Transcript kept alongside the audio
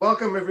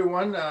welcome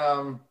everyone.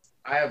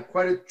 I have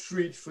quite a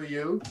treat for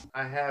you.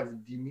 I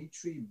have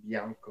Dimitri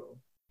Bianco.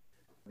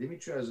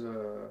 Dimitri has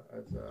a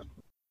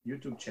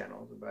YouTube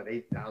channel, about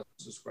 8,000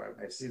 subscribers.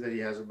 I see that he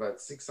has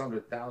about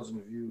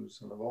 600,000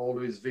 views of all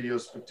his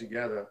videos put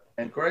together.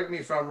 And correct me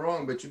if I'm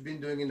wrong, but you've been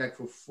doing it like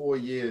for 4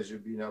 years.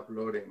 You've been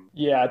uploading.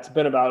 Yeah, it's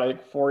been about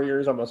like 4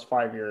 years, almost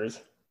 5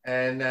 years.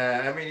 And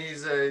I mean,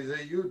 he's a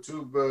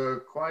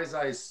YouTube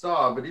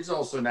quasi-star, but he's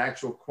also an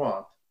actual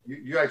quant.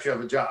 You actually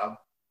have a job.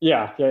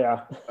 Yeah.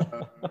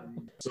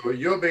 So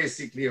you're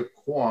basically a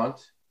quant,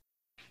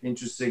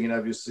 interesting and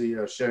obviously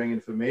sharing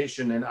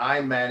information, and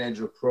I manage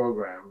a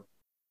program.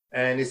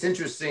 And it's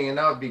interesting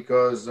enough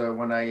because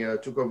when I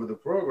took over the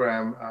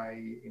program,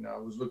 I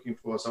was looking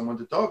for someone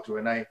to talk to,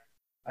 and I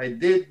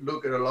did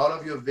look at a lot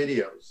of your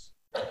videos,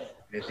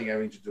 anything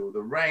having to do with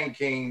the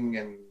ranking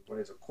and what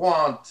is a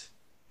quant.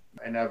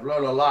 And I've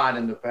learned a lot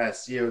in the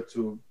past year or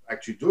two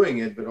actually doing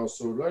it, but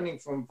also learning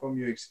from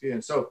your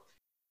experience. So,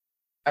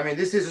 I mean,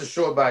 this is a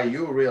show by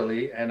you,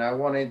 really, and I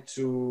wanted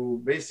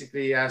to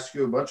basically ask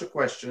you a bunch of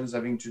questions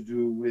having to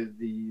do with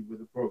the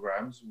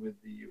programs, with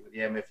the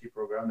MFE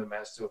program, the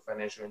Master of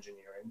Financial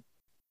Engineering.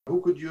 Who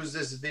could use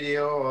this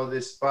video or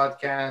this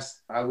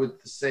podcast? I would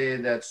say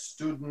that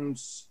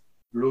students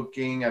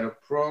looking at a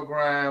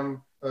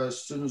program,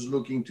 students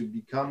looking to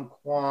become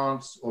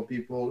quants, or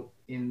people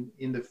in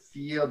the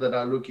field that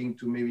are looking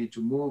to maybe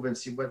to move and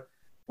see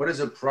what is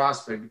a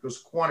prospect, because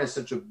quant is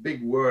such a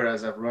big word,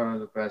 as I've learned in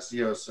the past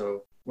year or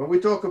so. When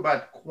we talk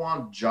about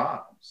quant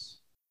jobs,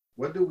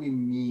 what do we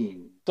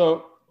mean?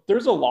 So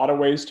there's a lot of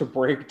ways to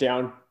break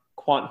down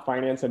quant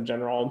finance in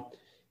general.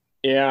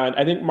 And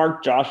I think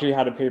Mark Joshi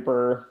had a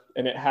paper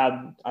and it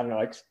had, I don't know,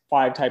 like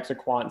 5 types of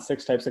quants,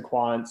 6 types of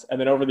quants.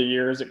 And then over the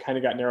years, it kind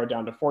of got narrowed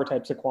down to 4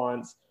 types of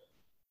quants.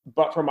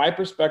 But from my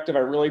perspective, I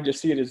really just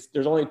see it as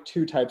there's only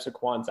 2 types of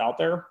quants out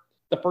there.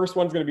 The first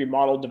one's going to be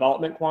model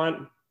development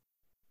quant.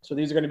 So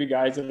these are going to be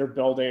guys that are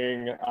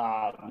building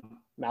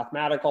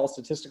mathematical,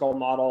 statistical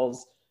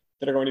models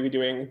that are going to be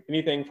doing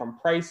anything from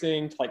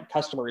pricing to like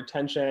customer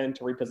retention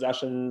to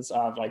repossessions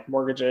of like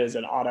mortgages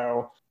and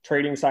auto,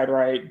 trading side,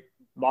 right,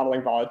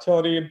 modeling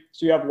volatility.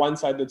 So you have one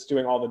side that's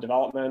doing all the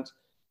development.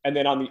 And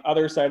then on the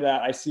other side of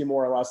that, I see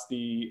more or less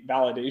the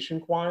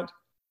validation quant.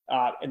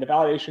 And the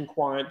validation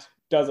quant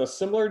does a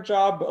similar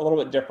job, but a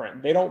little bit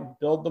different. They don't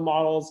build the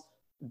models.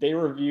 They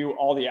review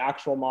all the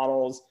actual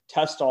models,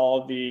 test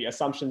all the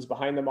assumptions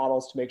behind the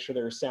models to make sure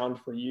they're sound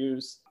for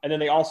use. And then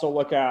they also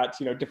look at,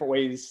 different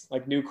ways,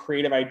 like new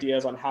creative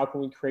ideas on how can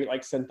we create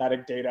like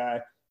synthetic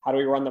data? How do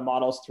we run the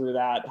models through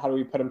that? How do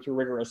we put them through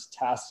rigorous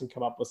tests and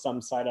come up with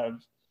some side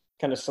of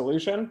kind of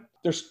solution?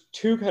 There's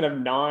 2 kind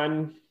of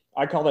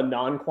I call them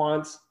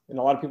non-quants, and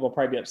a lot of people will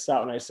probably be upset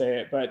when I say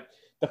it, but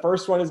the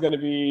first one is going to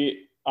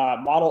be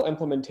model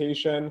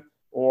implementation,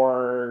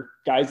 or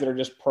guys that are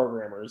just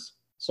programmers.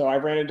 So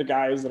I've ran into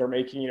guys that are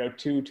making,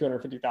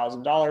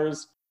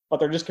 $250,000, but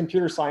they're just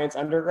computer science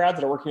undergrads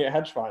that are working at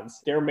hedge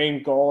funds. Their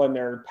main goal and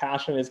their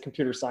passion is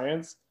computer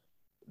science.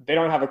 They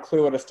don't have a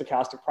clue what a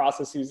stochastic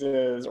processes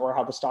is or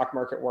how the stock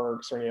market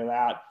works or any of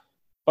that,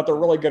 but they're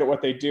really good at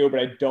what they do, but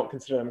I don't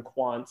consider them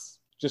quants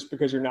just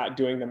because you're not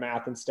doing the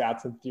math and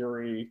stats and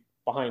theory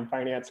behind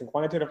finance and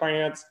quantitative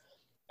finance.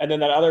 And then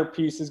that other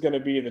piece is going to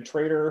be the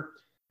trader.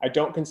 I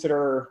don't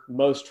consider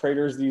most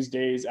traders these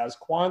days as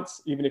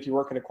quants, even if you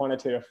work in a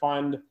quantitative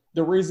fund.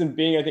 The reason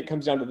being, I think,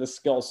 comes down to the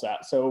skill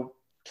set. So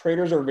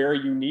traders are very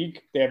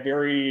unique. They have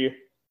very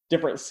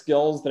different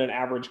skills than an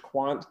average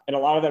quant. And a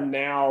lot of them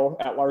now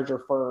at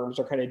larger firms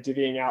are kind of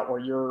divvying out where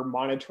you're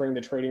monitoring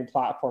the trading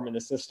platform and the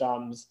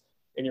systems,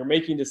 and you're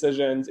making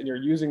decisions and you're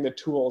using the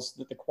tools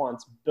that the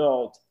quants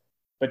built,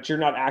 but you're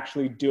not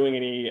actually doing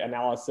any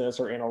analysis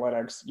or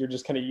analytics. You're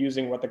just kind of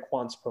using what the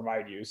quants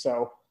provide you.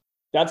 So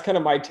that's kind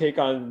of my take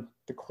on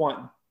the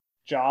quant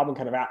job and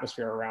kind of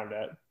atmosphere around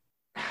it.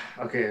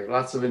 Okay,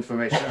 lots of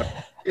information.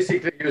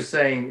 Basically, you're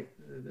saying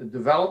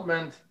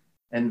development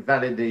and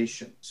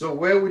validation. So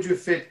where would you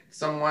fit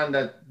someone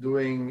that's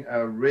doing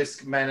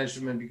risk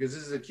management? Because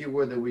this is a key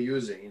word that we're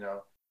using.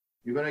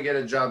 You're going to get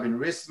a job in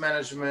risk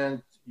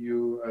management.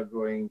 You are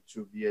going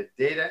to be a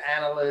data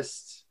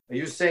analyst. Are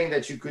you saying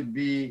that you could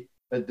be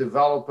a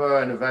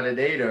developer and a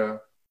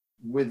validator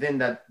within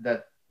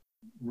that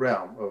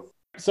realm of?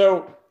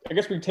 So I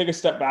guess we take a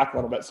step back a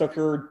little bit. So if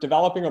you're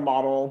developing a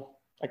model,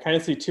 I kind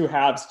of see 2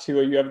 halves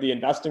to it. You have the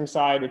investing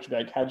side, which would be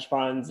like hedge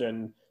funds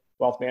and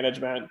wealth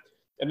management.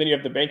 And then you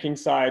have the banking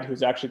side,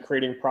 who's actually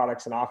creating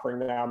products and offering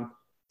them.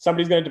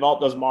 Somebody's going to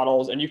develop those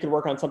models, and you can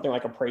work on something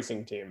like a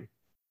pricing team.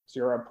 So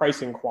you're a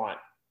pricing quant.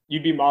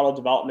 You'd be model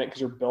development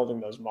because you're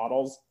building those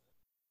models.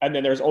 And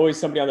then there's always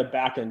somebody on the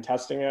back end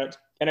testing it.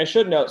 And I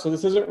should note, so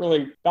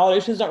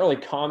validation is not really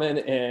common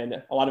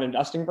in a lot of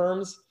investing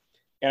firms.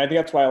 And I think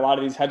that's why a lot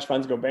of these hedge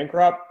funds go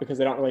bankrupt, because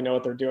they don't really know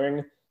what they're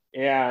doing.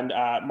 And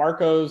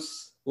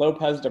Marcos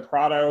Lopez de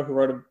Prado, who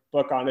wrote a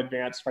book on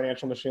advanced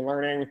financial machine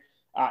learning,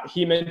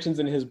 he mentions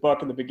in his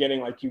book in the beginning,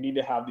 like you need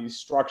to have these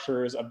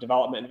structures of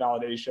development and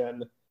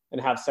validation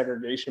and have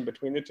segregation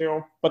between the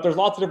 2. But there's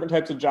lots of different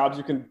types of jobs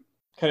you can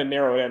kind of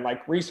narrow it in.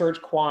 Like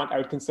research quant, I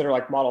would consider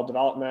like model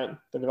development,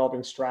 the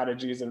developing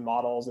strategies and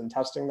models and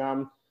testing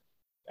them.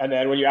 And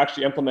then when you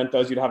actually implement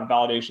those, you'd have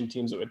validation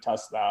teams that would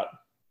test that.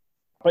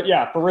 But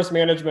yeah, for risk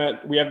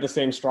management, we have the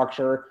same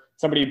structure.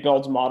 Somebody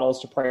builds models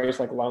to price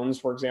like loans,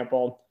 for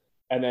example,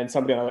 and then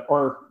somebody,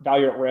 or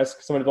value at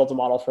risk, somebody builds a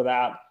model for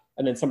that.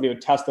 And then somebody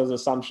would test those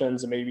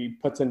assumptions and maybe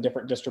puts in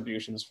different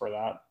distributions for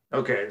that.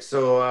 Okay,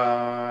 so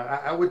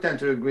I would tend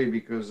to agree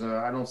because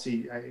I don't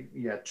see,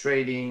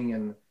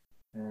 trading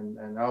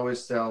and I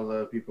always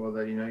tell people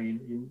that you're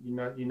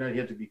not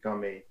here to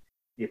become a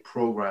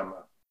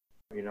programmer.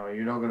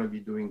 You're not going to be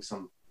doing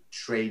some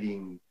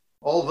trading.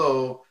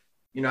 Although,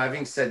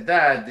 having said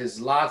that, there's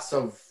lots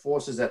of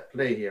forces at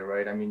play here,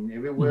 right? I mean,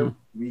 everywhere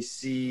we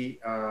see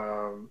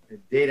a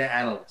data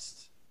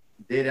analyst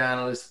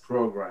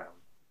program.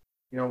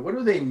 What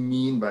do they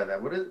mean by that?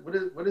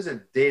 What is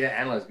a data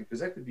analyst?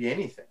 Because that could be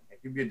anything.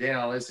 It could be a data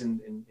analyst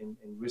in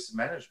risk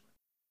management.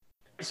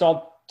 So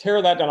I'll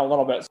tear that down a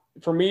little bit.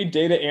 For me,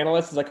 data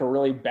analyst is like a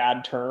really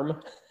bad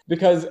term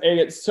because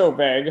it's so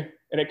vague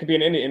and it could be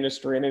in any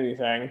industry and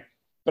anything.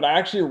 But I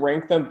actually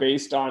rank them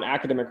based on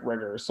academic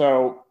rigor.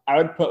 So I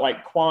would put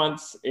like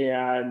quants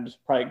and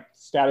probably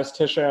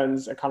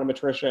statisticians,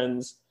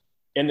 econometricians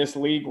in this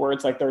league where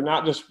it's like they're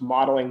not just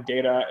modeling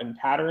data and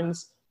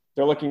patterns.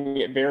 They're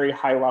looking at very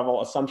high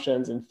level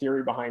assumptions and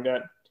theory behind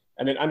it.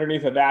 And then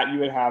underneath of that, you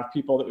would have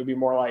people that would be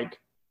more like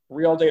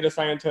real data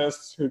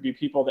scientists, who would be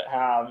people that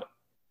have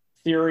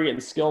theory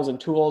and skills and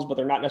tools, but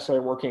they're not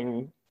necessarily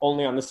working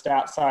only on the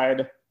stat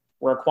side,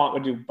 where a quant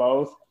would do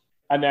both.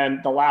 And then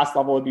the last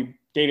level would be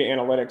data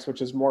analytics,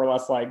 which is more or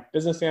less like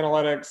business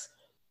analytics.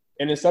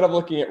 And instead of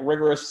looking at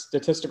rigorous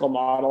statistical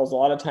models, a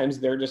lot of times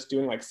they're just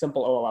doing like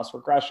simple OLS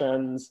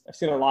regressions. I've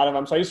seen a lot of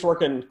them. So I used to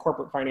work in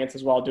corporate finance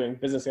as well, doing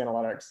business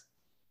analytics.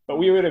 But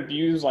we would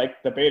abuse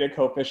like the beta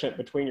coefficient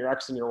between your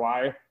X and your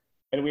Y.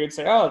 And we would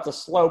say, oh, it's a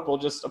slope. We'll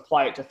just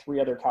apply it to 3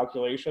 other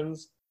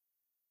calculations.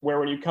 Where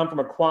when you come from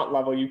a quant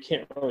level, you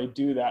can't really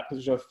do that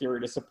because there's no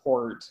theory to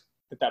support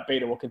that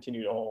beta will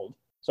continue to hold.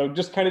 So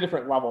just kind of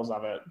different levels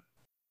of it.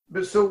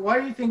 But so why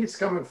do you think it's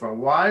coming from?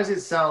 Why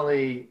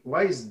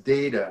is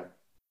data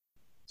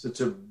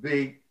such a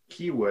big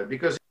keyword?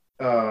 Because,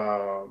 and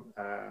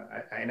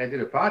I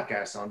did a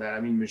podcast on that. I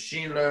mean,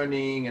 machine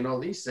learning and all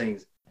these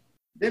things,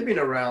 they've been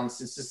around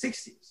since the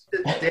 60s.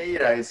 The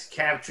data is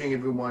capturing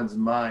everyone's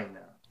mind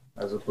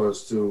now, as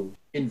opposed to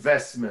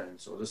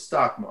investments or the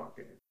stock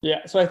market.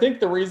 Yeah, so I think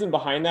the reason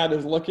behind that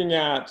is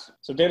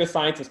so data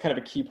science is kind of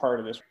a key part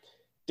of this.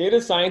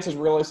 Data science is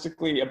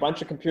realistically a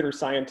bunch of computer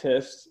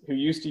scientists who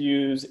used to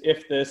use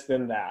if this,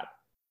 then that.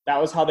 That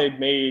was how they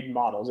made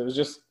models. It was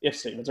just if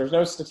statements. There's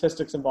no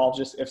statistics involved,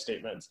 just if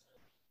statements.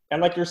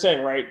 And like you're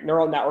saying, right,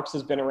 neural networks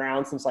has been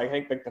around since I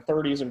think like the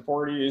 30s and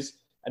 40s.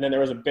 And then there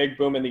was a big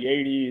boom in the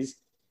 80s.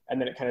 And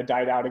then it kind of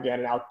died out again.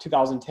 And now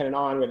 2010 and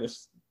on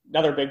with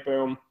another big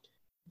boom.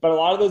 But a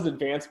lot of those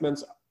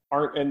advancements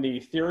aren't in the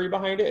theory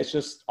behind it. It's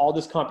just all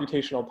this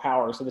computational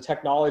power. So the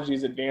technology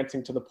is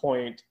advancing to the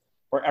point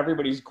where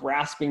everybody's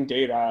grasping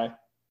data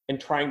and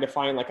trying to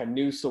find like a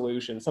new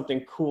solution,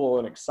 something cool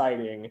and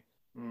exciting.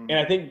 And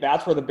I think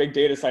that's where the big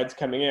data side's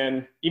coming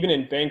in. Even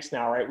in banks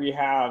now, right? We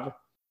have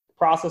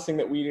processing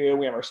that we do,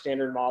 we have our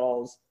standard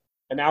models,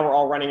 and now we're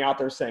all running out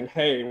there saying,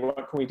 hey,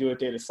 what can we do with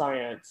data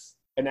science?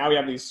 And now we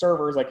have these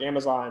servers like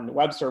Amazon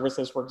Web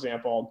Services, for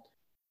example.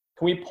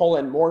 Can we pull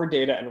in more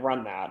data and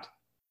run that?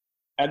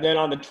 And then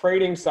on the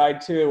trading side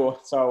too,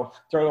 so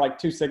throw like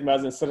Two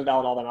Sigmas and Citadel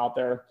and all them out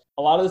there.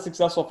 A lot of the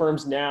successful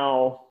firms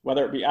now,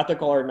 whether it be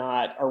ethical or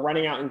not, are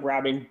running out and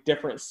grabbing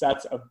different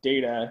sets of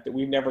data that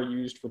we've never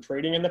used for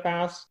trading in the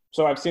past.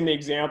 So I've seen the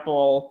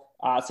example,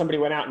 somebody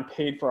went out and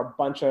paid for a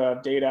bunch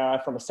of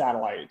data from a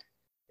satellite.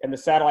 And the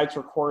satellite's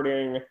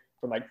recording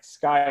from like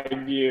sky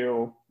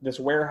view, this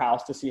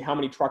warehouse to see how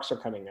many trucks are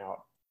coming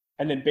out.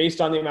 And then based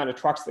on the amount of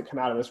trucks that come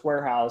out of this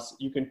warehouse,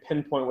 you can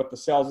pinpoint what the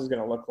sales is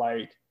going to look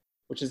like,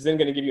 which is then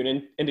going to give you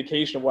an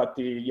indication of what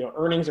the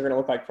earnings are going to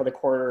look like for the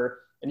quarter.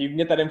 And you can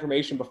get that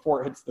information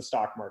before it hits the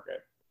stock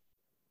market.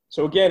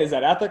 So again, is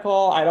that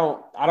ethical? I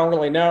don't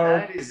really know.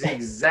 That is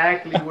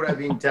exactly what I've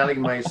been telling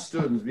my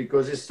students,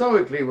 because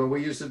historically, when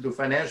we used to do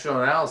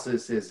financial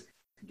analysis, is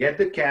get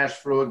the cash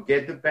flow,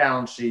 get the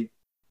balance sheet,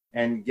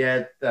 and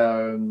get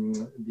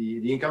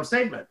the income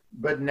statement.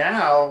 But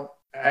now,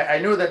 I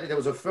know that there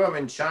was a firm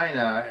in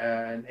China,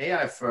 an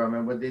AI firm,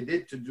 and what they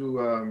did to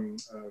do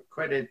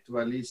credit to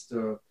at least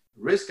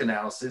risk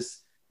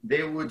analysis,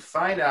 they would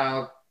find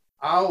out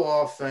how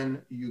often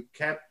you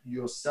kept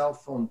your cell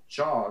phone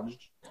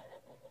charged,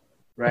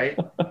 right?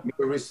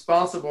 You're a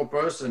responsible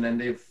person, and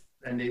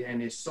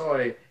they saw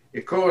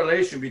a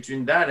correlation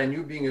between that and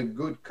you being a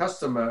good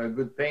customer, a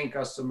good paying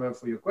customer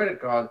for your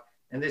credit card,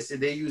 and they said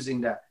they're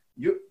using that.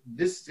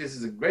 This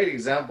is a great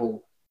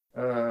example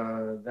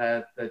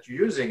that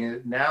you're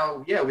using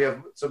now. Yeah, we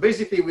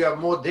have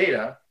more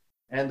data.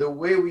 And the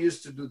way we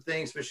used to do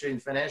things, especially in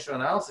financial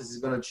analysis, is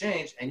going to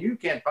change. And you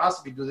can't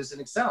possibly do this in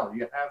Excel.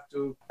 You have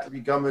to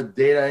become a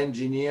data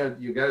engineer.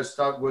 You got to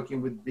start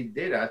working with big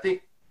data. I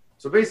think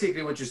So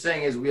basically what you're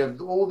saying is we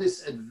have all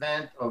this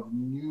advent of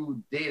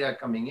new data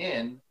coming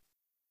in,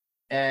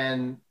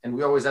 and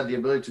we always had the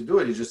ability to do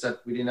it. It's just that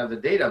we didn't have the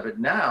data. But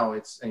now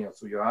it's,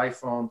 through your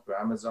iPhone, through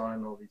Amazon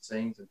and all these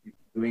things, and people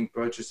doing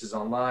purchases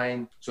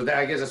online. So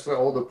I guess that's where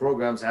all the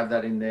programs have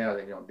that in there,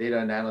 data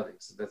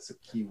analytics. That's a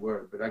key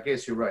word. But I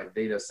guess you're right.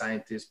 Data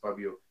scientist,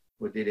 probably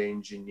or data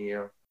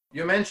engineer.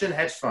 You mentioned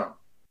hedge fund.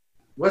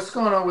 What's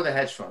going on with the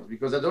hedge funds?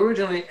 Because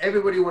originally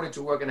everybody wanted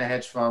to work in a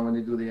hedge fund when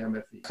they do the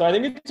MFE. So I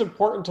think it's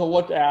important to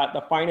look at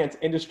the finance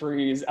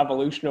industry's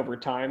evolution over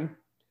time.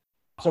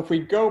 So if we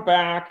go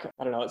back,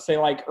 I don't know, let's say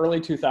like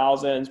early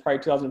 2000s, probably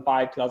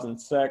 2005,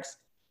 2006,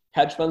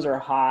 hedge funds are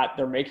hot.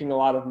 They're making a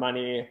lot of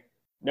money.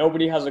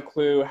 Nobody has a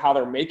clue how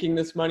they're making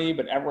this money,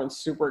 but everyone's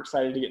super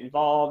excited to get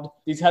involved.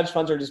 These hedge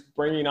funds are just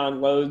bringing on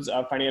loads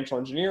of financial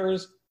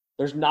engineers.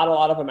 There's not a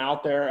lot of them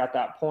out there at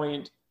that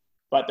point,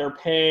 but they're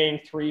paying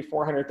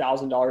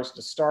 $300,000-$400,000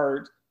 to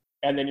start.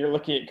 And then you're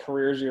looking at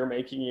careers you're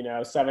making,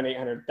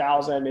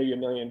 $700,000-$800,000, maybe $1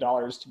 million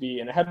to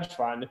be in a hedge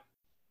fund.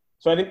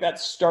 So I think that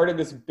started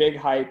this big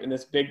hype and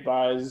this big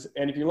buzz.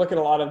 And if you look at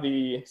a lot of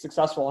the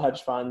successful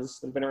hedge funds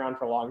that have been around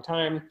for a long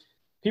time,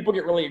 people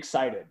get really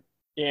excited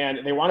and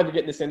they wanted to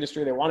get in this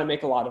industry. They want to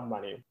make a lot of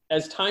money.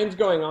 As time's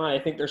going on, I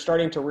think they're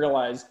starting to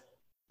realize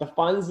the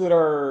funds that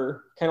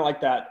are kind of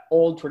like that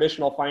old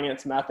traditional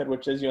finance method,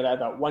 which is,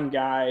 that one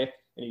guy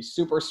and he's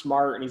super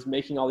smart and he's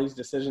making all these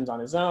decisions on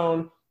his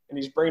own and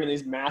he's bringing in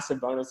these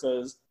massive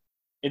bonuses.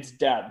 It's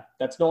dead.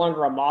 That's no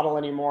longer a model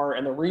anymore.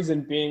 And the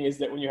reason being is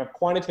that when you have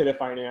quantitative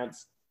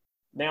finance,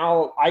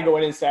 now I go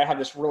in and say, I have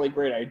this really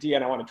great idea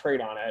and I want to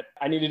trade on it.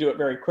 I need to do it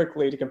very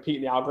quickly to compete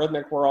in the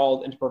algorithmic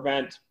world and to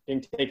prevent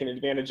being taken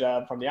advantage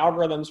of from the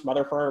algorithms, from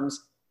other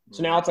firms.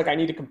 So now it's like I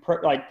need to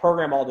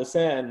program all this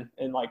in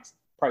like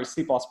probably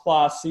C++,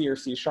 C or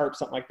C#,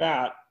 something like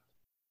that.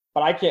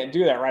 But I can't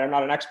do that, right? I'm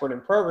not an expert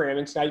in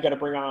programming. So now you got to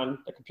bring on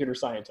a computer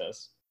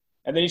scientist.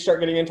 And then you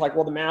start getting into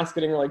the math's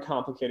getting really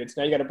complicated.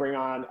 So now you got to bring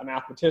on a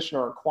mathematician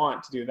or a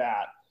quant to do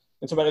that.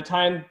 And so by the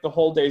time the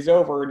whole day's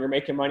over and you're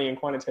making money in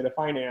quantitative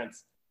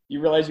finance,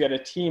 you realize you had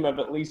a team of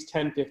at least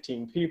 10,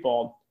 15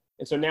 people.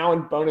 And so now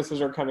when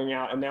bonuses are coming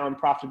out and now when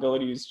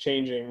profitability is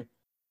changing,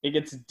 it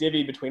gets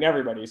divvied between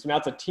everybody. So now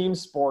it's a team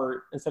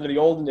sport instead of the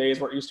olden days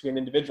where it used to be an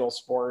individual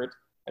sport.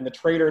 And the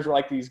traders were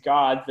like these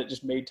gods that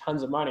just made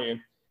tons of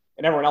money.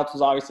 And everyone else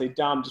was obviously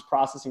dumb, just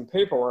processing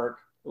paperwork.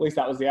 At least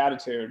that was the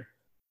attitude.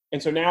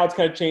 And so now it's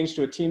kind of changed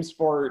to a team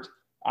sport.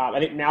 I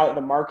think now that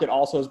the market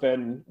also has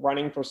been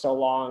running for so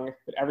long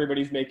that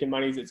everybody's making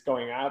money as it's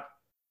going up,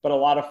 but a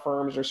lot of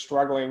firms are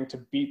struggling to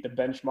beat the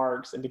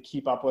benchmarks and to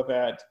keep up with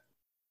it.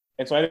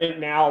 And so I think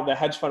now the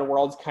hedge fund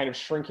world's kind of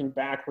shrinking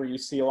back where you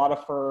see a lot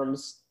of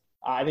firms.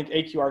 I think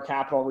AQR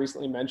Capital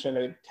recently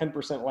mentioned 10%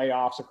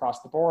 layoffs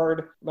across the board.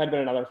 It might have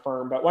been another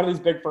firm, but one of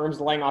these big firms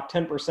is laying off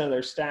 10% of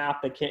their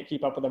staff. They can't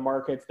keep up with the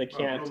markets. They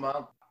can't.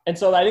 And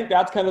so I think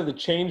that's kind of the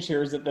change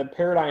here is that the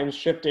paradigm is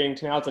shifting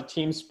to now it's a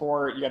team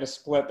sport. You got to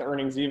split the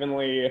earnings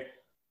evenly. And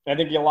I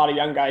think a lot of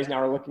young guys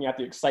now are looking at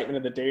the excitement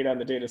of the data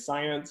and the data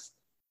science.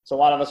 So a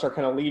lot of us are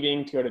kind of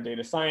leaving to go to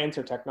data science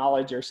or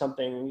technology or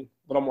something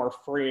a little more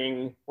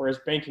freeing, whereas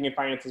banking and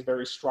finance is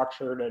very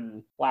structured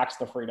and lacks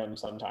the freedom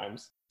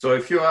sometimes. So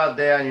if you're out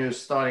there and you're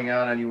starting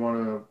out and you want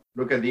to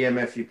look at the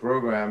MFE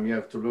program, you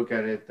have to look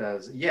at it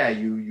as,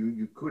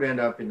 you could end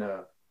up in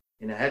a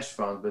hedge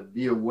fund, but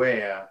be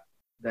aware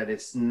that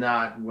it's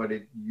not what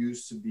it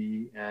used to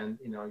be. And,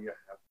 you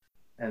have,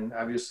 and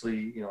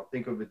obviously,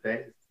 think of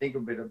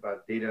it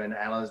about data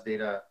analyst,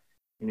 data,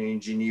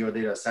 engineer, or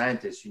data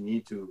scientist. You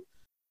need to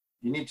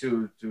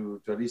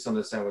at least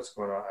understand what's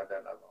going on at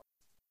that level.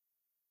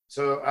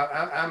 So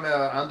I'm an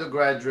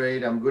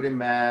undergraduate. I'm good in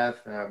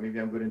math. Maybe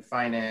I'm good in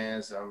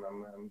finance.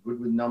 I'm good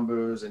with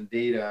numbers and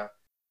data,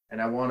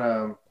 and I want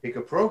to pick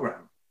a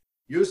program.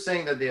 You're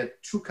saying that there are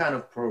two kind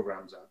of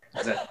programs out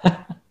there. Is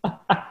that?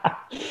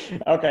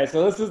 Okay,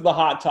 so this is the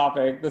hot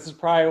topic. This is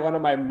probably one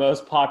of my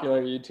most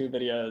popular YouTube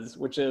videos,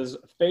 which is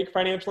fake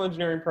financial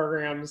engineering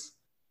programs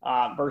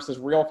versus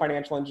real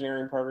financial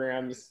engineering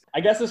programs. I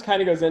guess this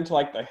kind of goes into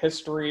the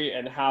history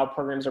and how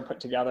programs are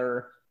put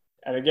together.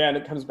 And again,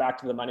 it comes back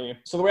to the money.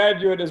 So the way I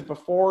view it is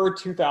before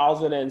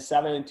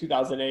 2007 and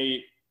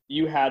 2008,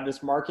 you had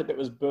this market that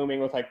was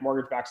booming with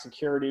mortgage-backed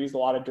securities, a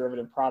lot of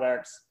derivative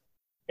products.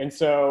 And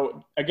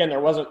so again,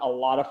 there wasn't a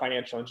lot of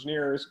financial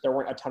engineers. There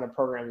weren't a ton of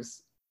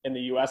programs in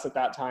the US at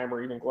that time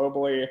or even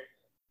globally.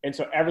 And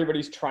so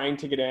everybody's trying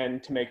to get in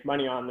to make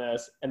money on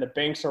this. And the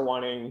banks are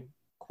wanting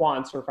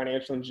quants or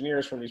financial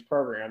engineers from these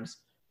programs.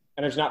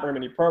 And there's not very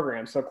many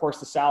programs. So of course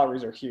the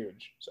salaries are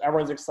huge. So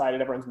everyone's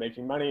excited, everyone's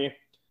making money.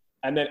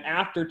 And then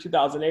after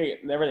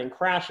 2008 and everything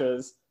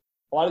crashes,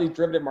 a lot of these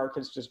derivative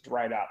markets just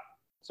dried up.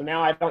 So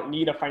now I don't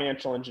need a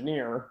financial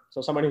engineer.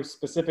 So someone who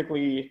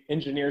specifically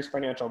engineers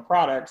financial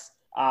products,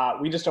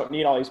 we just don't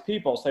need all these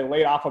people. So they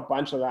laid off a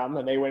bunch of them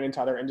and they went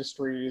into other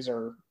industries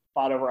or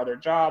fought over other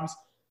jobs.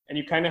 And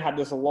you kind of had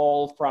this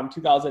lull from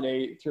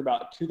 2008 through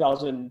about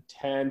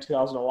 2010,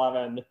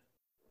 2011,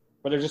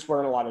 where there just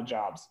weren't a lot of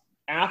jobs.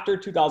 After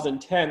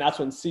 2010, that's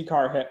when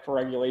CCAR hit for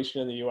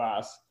regulation in the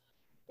US.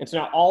 And so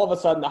now all of a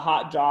sudden the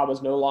hot job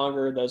was no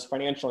longer those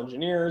financial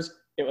engineers.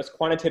 It was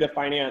quantitative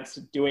finance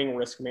doing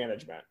risk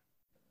management.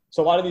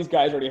 So a lot of these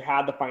guys already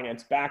had the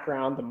finance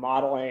background, the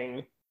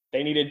modeling.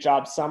 They needed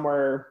jobs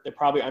somewhere. They're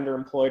probably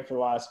underemployed for the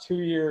last 2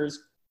 years.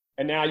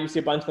 And now you see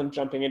a bunch of them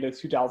jumping into the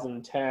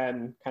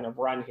 2010 kind of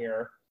run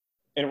here.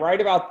 And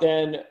right about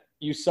then,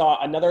 you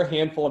saw another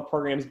handful of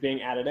programs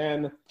being added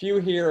in, a few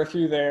here, a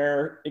few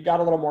there. It got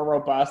a little more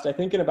robust. I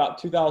think in about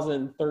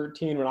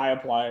 2013 when I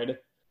applied,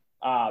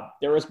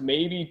 there was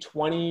maybe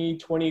 20,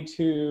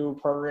 22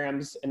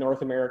 programs in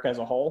North America as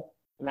a whole,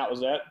 and that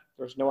was it.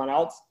 There was no one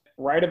else.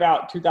 Right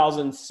about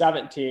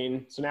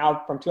 2017, so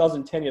now from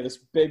 2010, you have this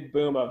big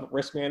boom of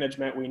risk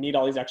management. We need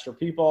all these extra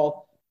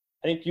people.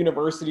 I think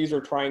universities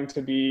are trying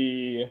to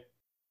be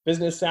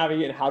business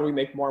savvy and how do we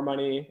make more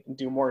money and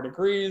do more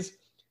degrees.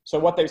 So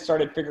what they've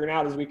started figuring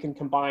out is we can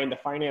combine the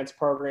finance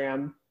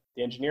program,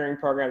 the engineering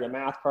program, the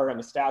math program,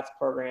 the stats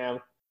program.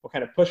 We'll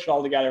kind of push it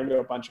all together into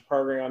a bunch of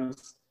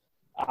programs.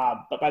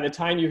 But by the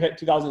time you hit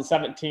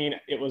 2017,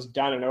 it was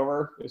done and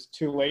over. It was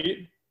too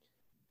late.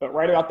 But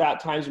right about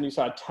that time is when you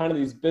saw a ton of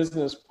these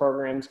business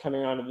programs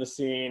coming onto the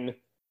scene,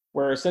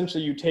 where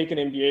essentially you take an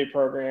MBA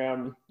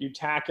program, you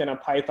tack in a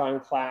Python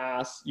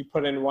class, you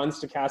put in one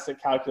stochastic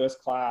calculus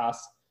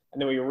class,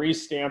 and then we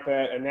restamp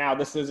it. And now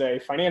this is a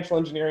financial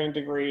engineering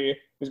degree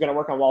who's going to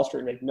work on Wall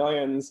Street and make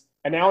millions.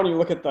 And now when you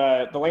look at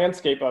the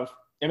landscape of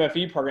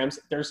MFE programs,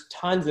 there's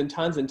tons and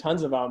tons and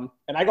tons of them.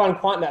 And I go on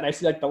QuantNet and I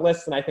see like the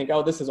list and I think,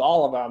 oh, this is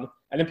all of them.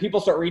 And then people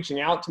start reaching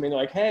out to me and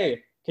they're like,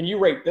 hey, can you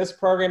rate this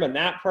program and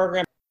that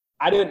program?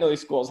 I didn't know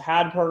these schools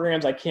had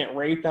programs. I can't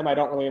rate them. I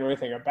don't really know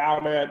anything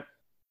about it.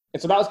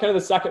 And so that was kind of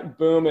the second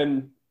boom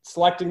in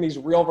selecting these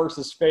real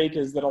versus fake,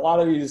 is that a lot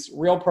of these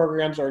real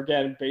programs are,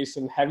 again, based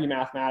in heavy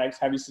mathematics,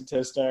 heavy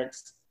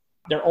statistics.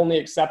 They're only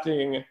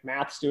accepting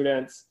math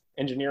students,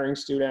 engineering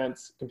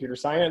students, computer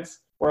science,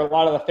 where a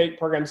lot of the fake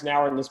programs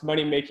now are in this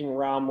money-making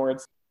realm where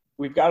it's,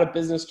 we've got a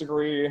business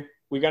degree,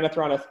 we're going to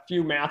throw in a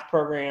few math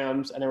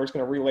programs, and then we're just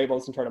going to relabel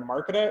this and try to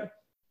market it.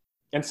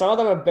 And some of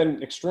them have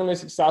been extremely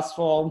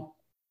successful.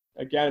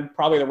 Again,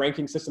 probably the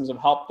ranking systems have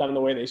helped them in the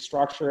way they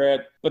structure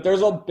it. But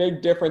there's a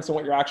big difference in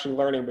what you're actually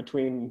learning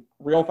between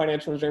real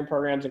financial engineering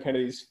programs and kind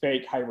of these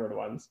fake hybrid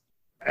ones.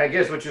 I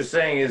guess what you're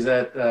saying is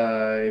that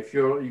if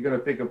you're going to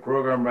pick a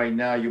program right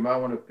now, you might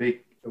want to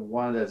pick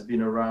one that's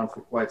been around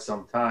for quite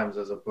some time,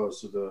 as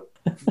opposed to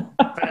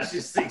the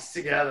fascist things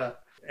together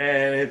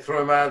and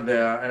throw them out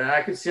there. And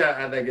I could see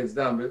how that gets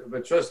done.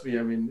 But trust me,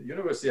 I mean,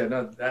 universities are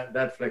not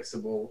that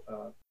flexible.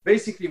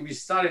 Basically, we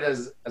started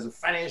as a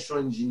financial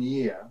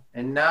engineer,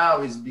 and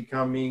now it's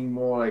becoming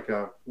more like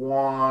a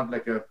quant,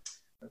 like a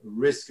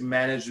risk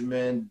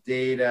management,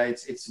 data.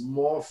 It's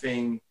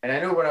morphing. And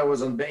I know when I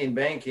was in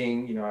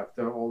banking,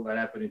 after all that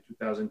happened in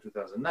 2000,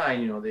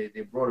 2009,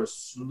 they brought a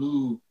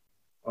slew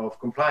of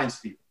compliance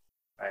people,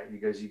 right?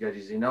 Because you guys,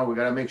 we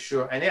got to make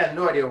sure, and they had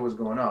no idea what was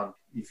going on.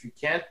 If you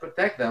can't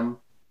protect them,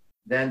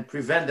 then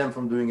prevent them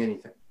from doing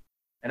anything.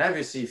 And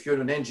obviously, if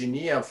you're an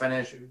engineer,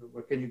 financial,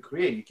 what can you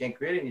create? You can't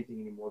create anything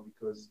anymore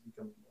because it's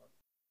becoming more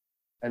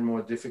and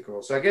more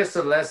difficult. So I guess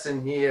the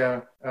lesson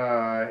here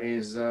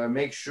is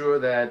make sure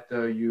that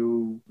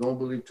you don't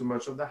believe too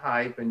much of the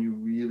hype and you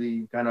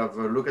really kind of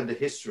look at the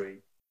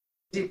history.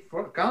 Deep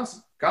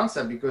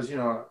concept, because,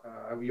 you're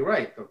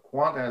right. The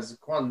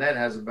QuantNet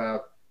has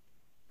about,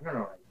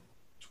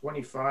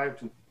 25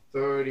 to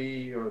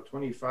 30 or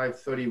 25,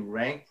 30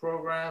 ranked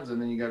programs.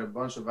 And then you got a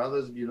bunch of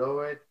others below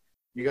it.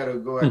 You got to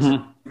go at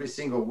every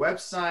single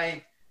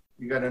website.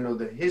 You got to know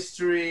the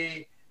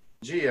history.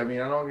 Gee, I mean,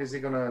 how long is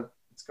it's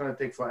going to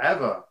take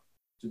forever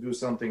to do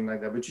something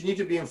like that. But you need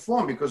to be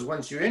informed, because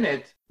once you're in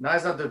it, now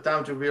is not the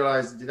time to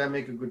realize, did I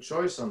make a good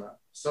choice or not?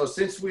 So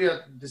since we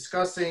are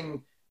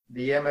discussing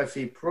the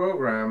MFE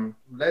program,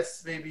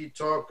 let's maybe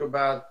talk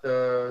about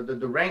the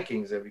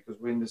rankings there, because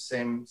we're in the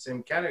same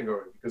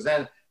category. Because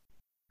then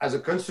as a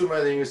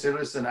consumer, then you say,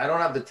 listen, I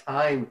don't have the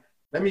time.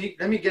 Let me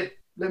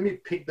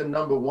pick the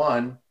number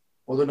one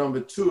or the number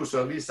two,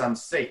 so at least I'm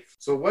safe.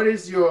 So what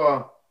is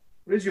your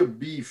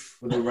beef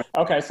with the rank?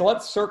 Okay, so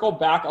let's circle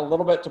back a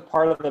little bit to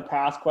part of the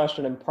past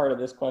question and part of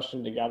this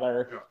question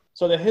together. Sure.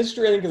 So the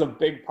history, I think, is a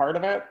big part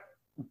of it,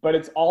 but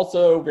it's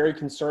also very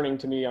concerning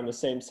to me on the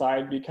same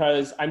side,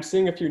 because I'm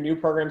seeing a few new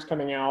programs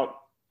coming out,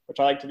 which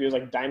I like to view as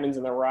like diamonds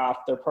in the rough.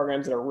 They're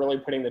programs that are really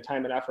putting the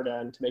time and effort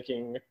into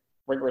making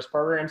rigorous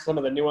programs. Some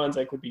of the new ones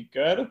I think would be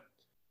good.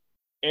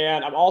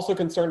 And I'm also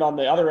concerned on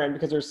the other end,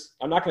 because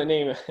I'm not going to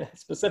name a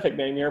specific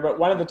name here, but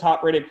one of the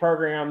top rated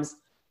programs,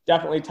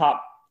 definitely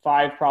top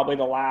 5, probably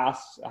the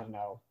last,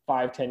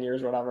 5-10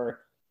 years or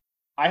whatever.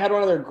 I had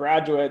one of their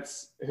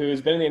graduates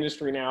who's been in the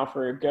industry now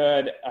for a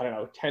good,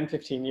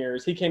 10-15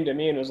 years. He came to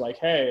me and was like,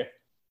 hey,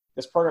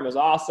 this program is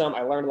awesome.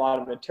 I learned a lot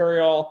of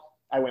material.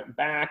 I went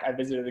back, I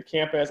visited the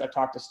campus, I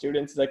talked to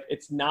students. It's like,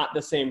 it's not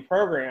the same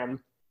program.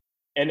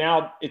 And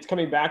now it's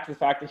coming back to the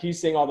fact that he's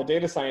seeing all the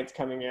data science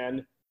coming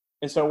in.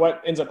 And so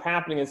what ends up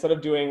happening, instead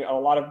of doing a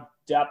lot of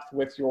depth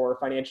with your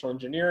financial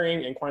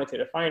engineering and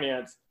quantitative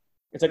finance,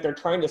 it's like they're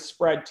trying to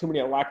spread too many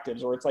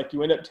electives, or it's like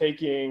you end up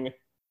taking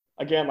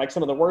again, like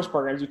some of the worst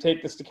programs, you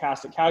take the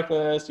stochastic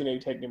calculus, you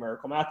take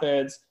numerical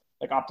methods,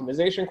 like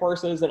optimization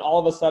courses, and all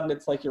of a sudden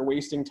it's like you're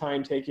wasting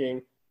time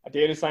taking a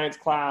data science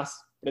class,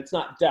 but it's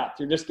not depth.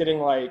 You're just getting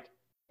like,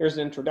 here's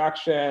an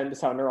introduction, this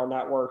is how neural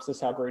networks, this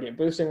is how gradient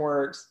boosting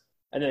works.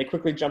 And then they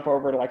quickly jump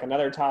over to like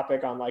another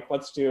topic on like,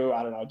 let's do,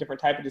 I don't know, a different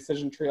type of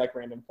decision tree like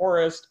random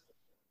forest.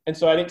 And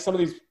so I think some of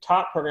these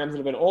top programs that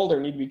have been older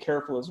need to be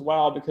careful as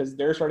well, because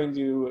they're starting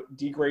to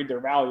degrade their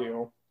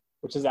value,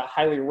 which is that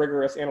highly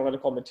rigorous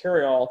analytical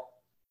material,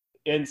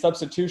 in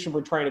substitution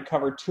for trying to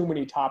cover too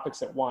many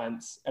topics at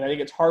once. And I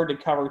think it's hard to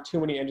cover too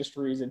many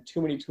industries and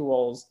too many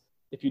tools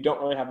if you don't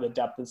really have the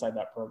depth inside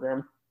that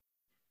program.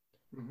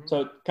 Mm-hmm.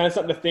 So kind of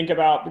something to think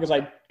about, because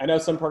I know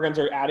some programs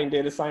are adding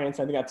data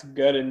science. I think that's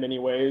good in many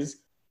ways.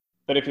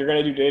 But if you're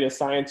going to do data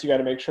science, you got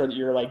to make sure that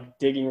you're like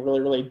digging really,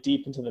 really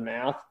deep into the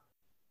math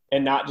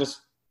and not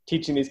just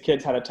teaching these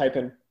kids how to type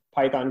in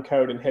Python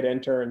code and hit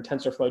enter and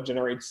TensorFlow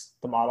generates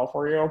the model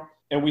for you.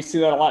 And we see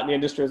that a lot in the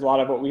industry. There's a lot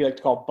of what we like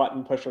to call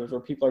button pushers, where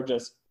people are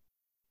just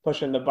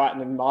pushing the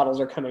button and models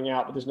are coming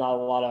out, but there's not a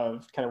lot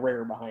of kind of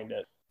rigor behind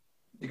it.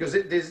 Because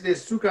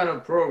there's two kind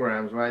of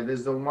programs, right?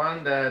 There's the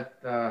one that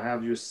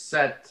have your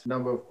set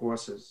number of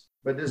courses,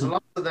 but there's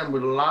lots of them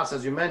with lots,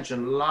 as you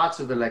mentioned, lots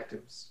of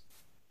electives.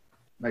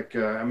 Like,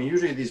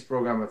 usually these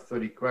programs are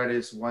 30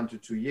 credits, 1 to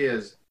 2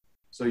 years.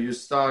 So you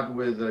start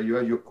with, you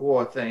have your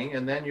core thing,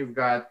 and then you've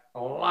got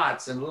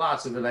lots and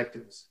lots of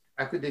electives.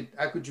 How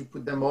could you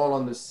put them all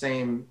on the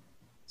same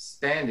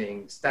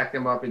standing, stack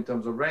them up in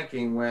terms of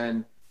ranking,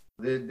 when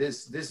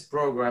this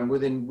program,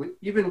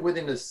 even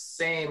within the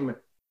same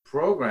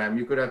program,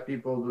 you could have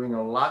people doing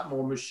a lot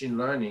more machine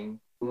learning,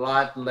 a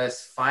lot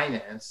less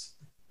finance,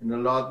 and a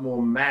lot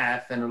more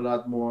math, and a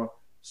lot more.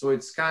 So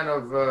it's kind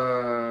of,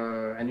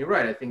 and you're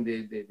right. I think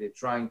they're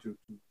trying to,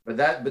 but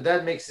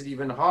that makes it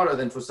even harder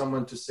than for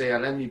someone to say,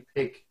 let me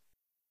pick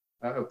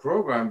a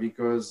program,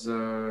 because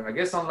I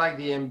guess unlike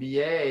the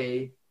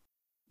MBA,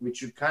 which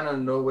you kind of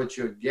know what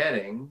you're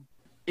getting.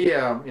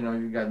 Here,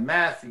 you got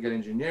math, you got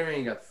engineering,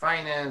 you got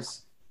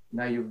finance.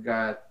 Now you've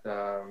got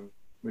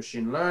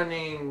machine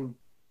learning.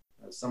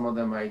 Some of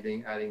them are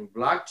adding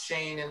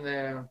blockchain in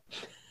there.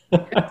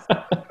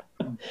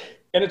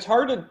 And it's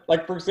hard to,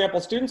 like, for example,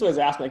 students always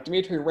ask me, like,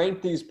 Dimitri,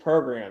 rank these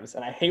programs.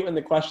 And I hate when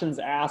the question's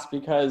asked,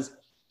 because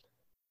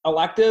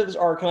electives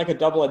are kind of like a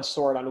double-edged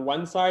sword. On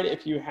one side,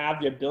 if you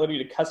have the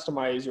ability to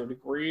customize your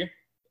degree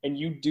and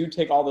you do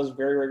take all those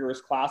very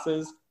rigorous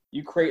classes,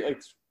 you create like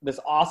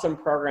this awesome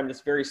program that's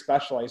very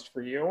specialized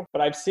for you.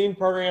 But I've seen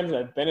programs, and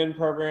I've been in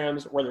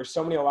programs where there's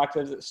so many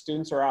electives that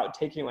students are out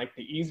taking like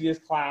the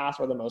easiest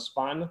class or the most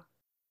fun.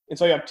 And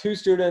so you have two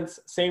students,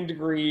 same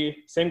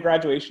degree, same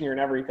graduation year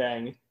and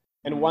everything.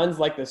 And one's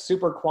like the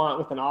super quant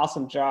with an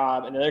awesome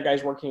job, and the other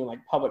guy's working in like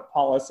public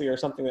policy or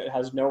something that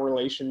has no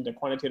relation to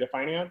quantitative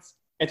finance.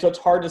 And so it's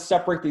hard to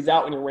separate these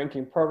out when you're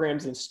ranking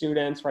programs and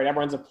students, right?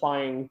 Everyone's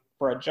applying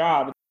for a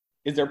job.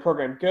 Is their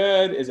program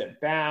good? Is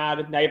it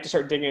bad? Now you have to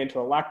start digging into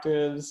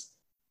electives.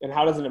 And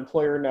how does an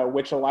employer know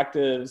which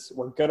electives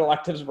were good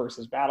electives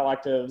versus bad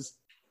electives?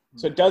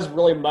 So it does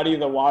really muddy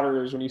the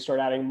waters when you start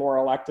adding more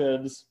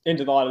electives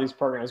into a lot of these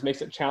programs. It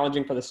makes it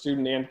challenging for the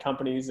student and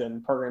companies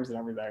and programs and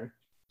everything.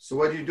 So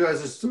what do you do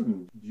as a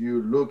student? Do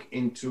you look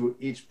into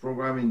each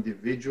program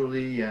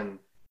individually? And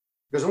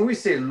because when we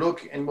say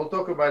look, and we'll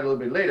talk about it a little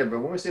bit later, but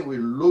when we say we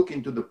look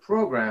into the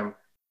program,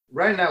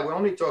 right now we're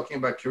only talking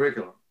about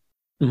curriculum.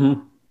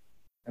 Mm-hmm.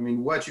 I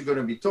mean, what you're going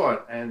to be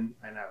taught, and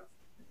I know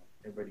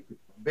everybody could.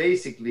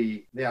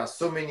 Basically, there are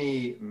so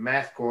many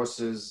math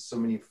courses, so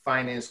many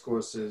finance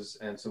courses,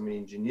 and so many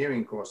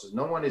engineering courses.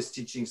 No one is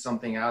teaching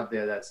something out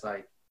there that's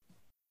like,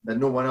 that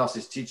no one else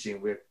is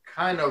teaching. We're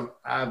kind of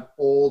have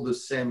all the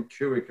same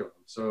curriculum.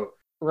 So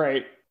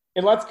right.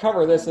 And let's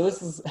cover this. So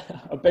this is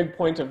a big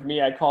point of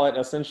me. I call it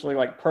essentially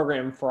like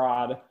program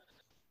fraud.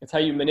 It's how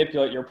you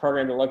manipulate your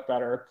program to look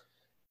better.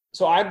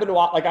 So I've been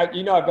I've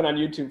been on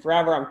YouTube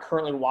forever. I'm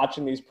currently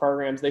watching these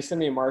programs. They send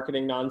me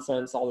marketing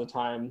nonsense all the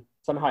time.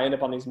 Somehow I end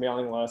up on these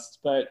mailing lists.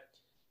 But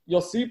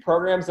you'll see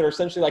programs that are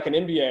essentially like an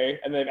MBA,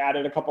 and they've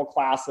added a couple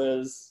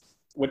classes,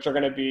 which are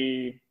going to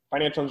be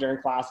financial engineering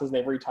classes, and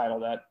they've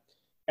retitled it.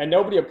 And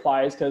nobody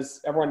applies,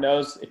 because everyone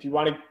knows if you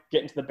want to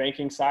get into the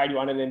banking side, you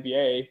want an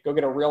MBA, go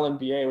get a real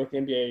MBA with the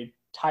MBA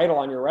title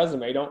on your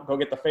resume. Don't go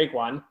get the fake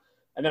one.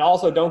 And then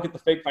also don't get the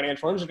fake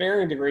financial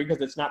engineering degree,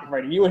 because it's not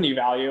providing you any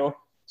value.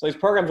 So these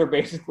programs are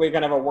basically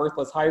kind of a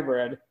worthless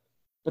hybrid,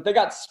 but they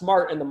got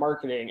smart in the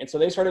marketing. And so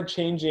they started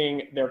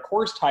changing their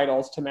course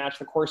titles to match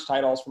the course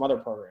titles from other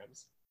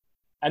programs.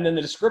 And then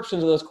the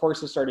descriptions of those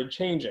courses started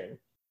changing.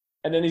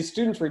 And then these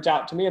students reach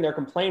out to me and they're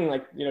complaining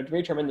like,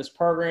 Dimitri, I'm in this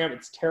program.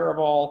 It's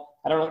terrible.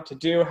 I don't know what to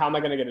do. How am I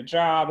going to get a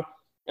job?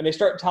 And they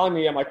start telling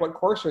me, I'm like, what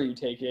course are you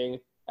taking?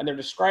 And they're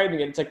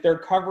describing it. It's like they're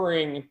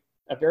covering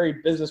a very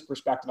business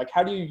perspective. Like,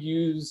 how do you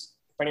use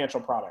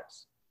financial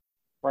products?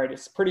 Right?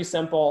 It's pretty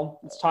simple.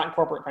 It's taught in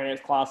corporate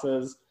finance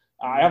classes.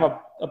 I have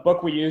a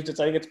book we used. I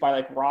think it's by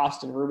like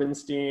Rost and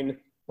Rubenstein,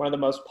 one of the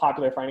most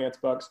popular finance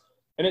books.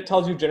 And it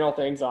tells you general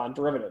things on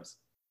derivatives.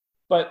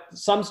 But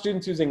some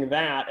students using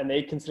that, and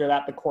they consider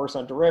that the course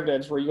on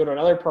derivatives, where you go to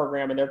another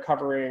program and they're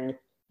covering,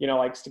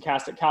 like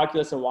stochastic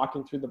calculus and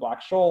walking through the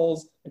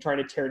Black-Scholes and trying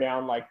to tear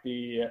down like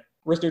the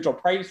risk neutral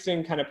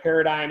pricing kind of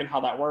paradigm and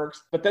how that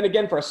works. But then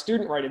again, for a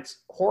student, right, it's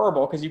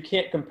horrible because you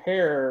can't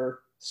compare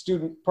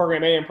student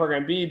program A and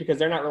program B because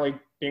they're not really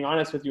being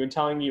honest with you and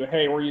telling you,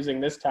 hey, we're using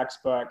this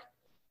textbook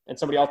and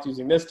somebody else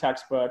using this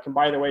textbook. And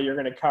by the way, you're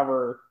going to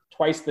cover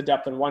twice the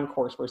depth in one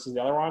course versus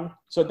the other one.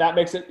 So that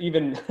makes it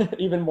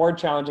even more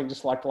challenging to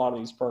select a lot of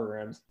these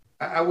programs.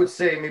 I would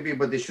say maybe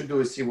what they should do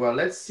is see, well,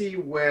 let's see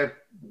where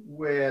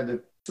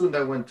the student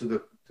that went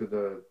to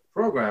the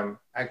program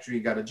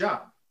actually got a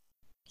job.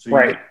 So you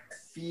right. get a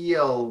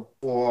feel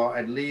for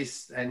at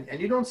least, and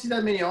you don't see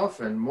that many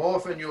often. More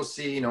often you'll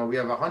see, we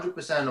have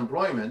 100%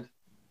 unemployment.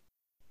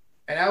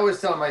 And I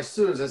always tell my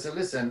students, I said,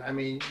 listen, I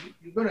mean,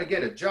 you're going to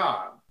get a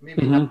job.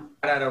 Maybe not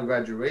out of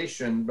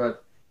graduation,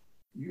 but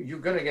you're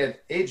going to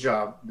get a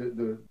job.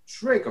 The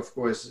trick, of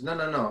course, is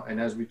no.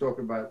 And as we talked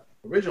about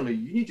originally,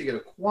 you need to get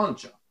a quant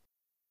job.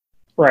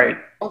 Right.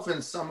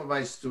 Often some of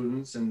my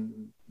students,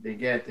 and they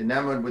get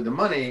enamored with the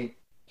money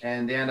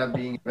and they end up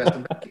being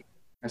investment banking.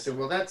 I said,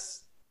 well,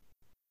 that's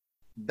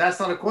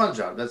not a quant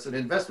job. That's an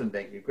investment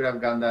banking. You could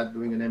have gotten that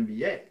doing an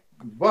MBA.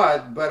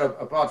 But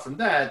apart from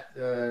that,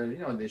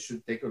 they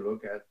should take a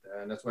look at,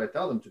 and that's what I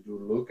tell them to do,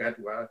 look at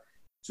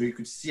so you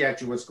could see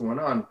actually what's going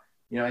on.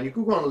 And you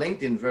could go on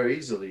LinkedIn very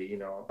easily,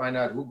 find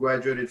out who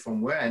graduated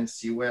from where and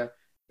see where.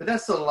 But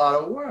that's a lot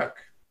of work.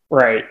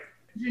 Right.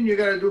 You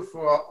got to do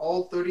for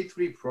all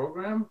 33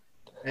 program,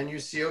 and you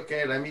see,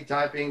 okay, let me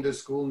type in the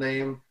school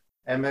name,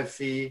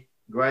 MFE,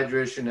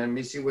 graduation, and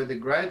me see where they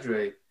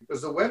graduate.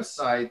 Because the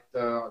website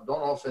don't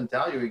often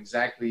tell you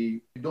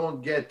exactly, you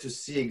don't get to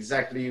see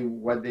exactly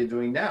what they're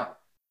doing now.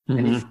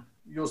 And if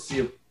you'll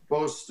see a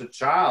poster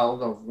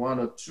child of one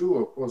or two,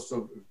 or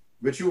poster,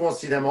 but you won't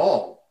see them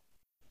all.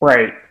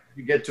 Right.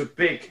 You get to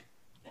pick,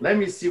 let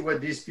me see what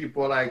these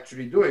people are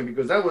actually doing,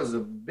 because that was a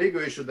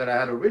bigger issue that I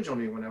had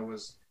originally when I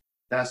was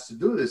asked to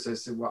do this. I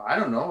said, well, I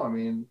don't know. I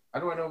mean,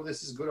 how do I know if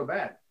this is good or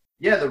bad?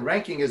 Yeah, the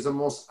ranking is the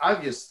most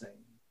obvious thing.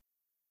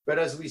 But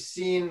as we've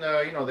seen,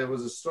 there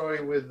was a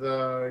story with,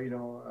 a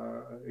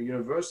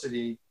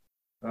university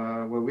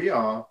where we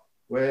are,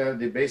 where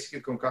they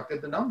basically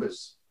concocted the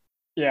numbers.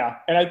 Yeah.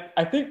 And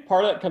I think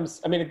part of that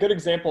comes, a good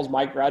example is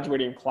my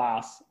graduating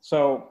class.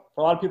 So for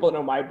a lot of people that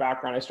know my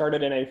background, I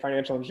started in a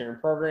financial engineering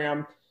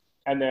program.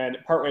 And then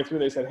partway through,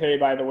 they said, hey,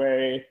 by the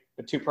way,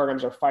 the two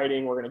programs are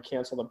fighting. We're going to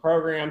cancel the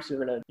program.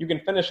 So you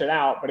can finish it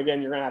out. But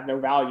again, you're going to have no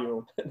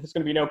value. There's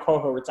going to be no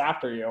cohorts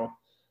after you.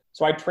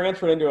 So I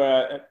transferred into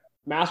a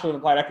Master's in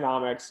Applied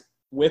Economics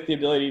with the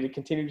ability to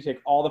continue to take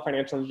all the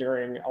financial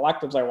engineering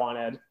electives I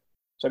wanted.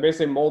 So I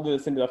basically molded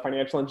this into a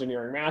financial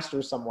engineering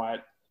master's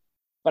somewhat.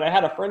 But I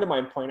had a friend of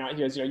mine point out, he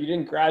goes, you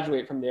didn't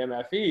graduate from the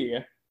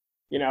MFE,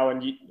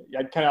 and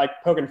I'd kind of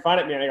like poking fun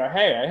at me. And I go,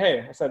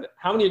 hey, I said,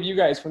 how many of you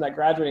guys from that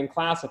graduating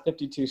class of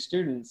 52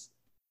 students,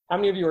 how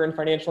many of you are in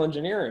financial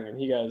engineering? And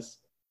he goes,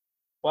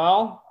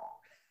 well,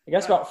 I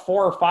guess about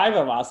 4 or 5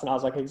 of us. And I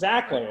was like,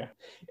 exactly.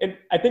 And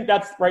I think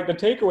that's right. The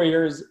takeaway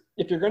here is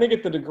if you're going to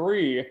get the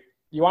degree,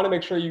 you want to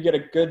make sure you get a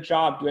good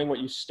job doing what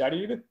you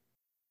studied.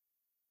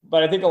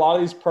 But I think a lot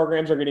of these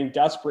programs are getting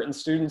desperate, and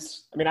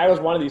students, I was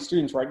one of these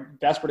students, right?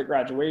 Desperate at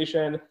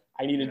graduation.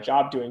 I need a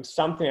job doing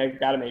something. I've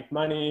got to make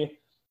money.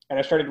 And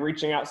I started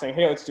reaching out saying,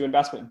 hey, let's do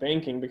investment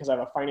banking because I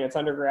have a finance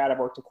undergrad. I've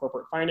worked in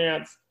corporate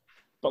finance.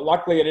 But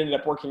luckily, it ended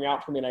up working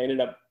out for me, and I ended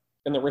up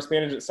in the risk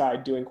management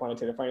side doing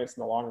quantitative finance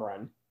in the long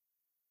run.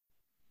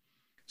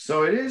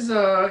 So it is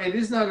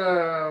not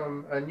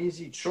an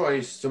easy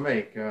choice to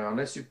make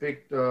unless you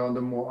pick the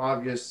more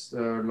obvious,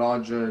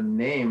 larger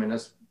name, and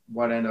that's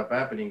what ended up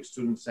happening.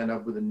 Students end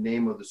up with the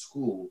name of the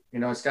school.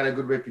 It's got a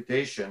good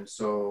reputation,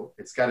 so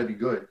it's got to be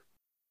good.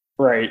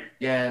 Right.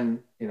 Again,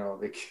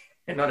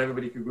 not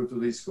everybody could go to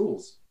these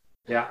schools.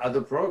 There are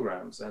other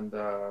programs, and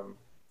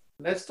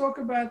let's talk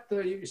about.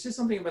 You said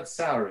something about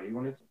salary. You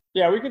wanted?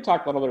 Yeah, we could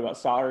talk a little bit about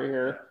salary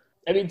here.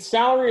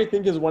 Salary, I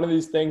think, is one of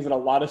these things that a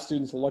lot of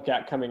students look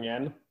at coming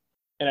in.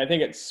 And I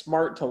think it's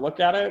smart to look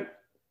at it,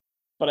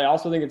 but I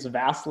also think it's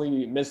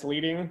vastly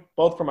misleading,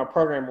 both from a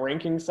program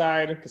ranking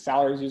side, because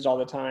salary is used all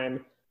the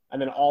time.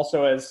 And then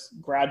also as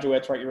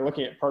graduates, right, you're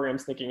looking at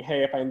programs thinking,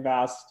 hey, if I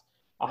invest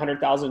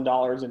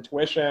 $100,000 in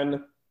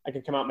tuition, I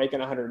can come out making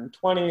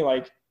 120,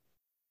 like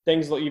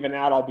things will even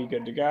out, I'll be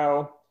good to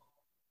go.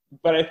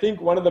 But I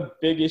think one of the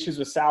big issues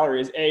with salary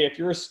is, if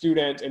you're a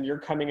student and you're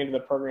coming into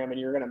the program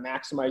and you're going to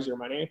maximize your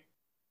money,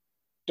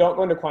 don't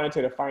go into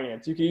quantitative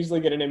finance. You can easily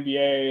get an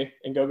MBA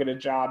and go get a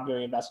job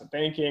doing investment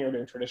banking or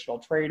doing traditional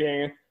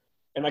trading.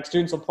 And like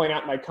students will point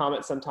out in my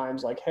comments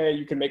sometimes like, hey,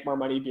 you can make more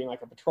money being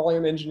like a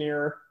petroleum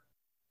engineer.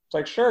 It's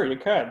like, sure, you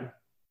could,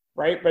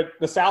 right? But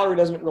the salary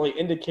doesn't really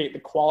indicate the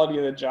quality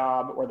of the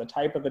job or the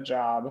type of the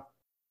job.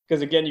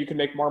 Because again, you can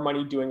make more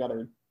money doing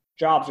other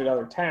jobs or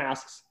other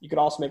tasks. You could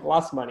also make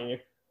less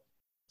money.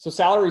 So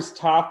salary is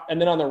tough.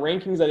 And then on the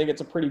rankings, I think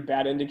it's a pretty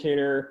bad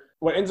indicator.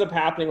 What ends up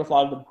happening with a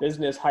lot of the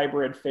business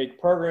hybrid fake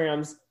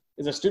programs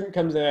is a student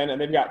comes in and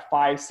they've got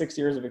 5-6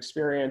 years of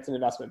experience in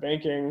investment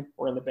banking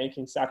or in the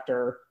banking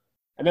sector.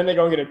 And then they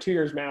go and get a 2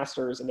 years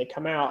master's and they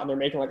come out and they're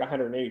making like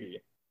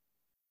 180.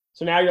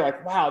 So now you're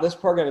like, wow, this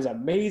program is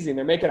amazing.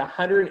 They're making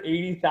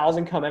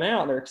 180,000 coming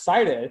out and they're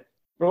excited.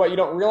 But what you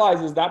don't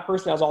realize is that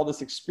person has all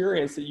this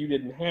experience that you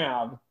didn't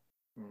have.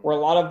 Where a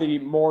lot of the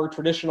more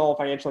traditional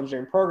financial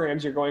engineering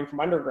programs, you're going from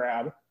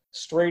undergrad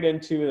straight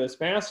into this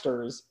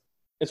master's.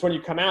 It's when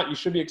you come out, you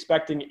should be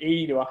expecting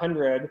 80 to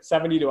 100,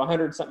 70 to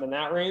 100, something in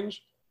that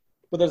range.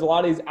 But there's a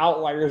lot of these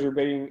outliers are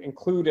being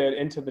included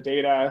into the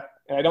data.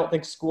 And I don't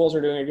think schools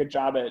are doing a good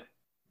job at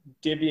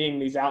divvying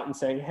these out and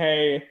saying,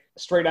 hey,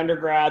 straight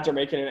undergrads are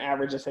making an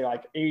average of say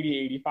like 80,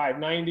 85,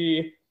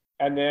 90.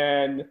 And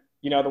then,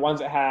 the ones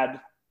that had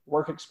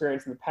work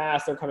experience in the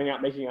past, they're coming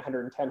out making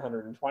 110,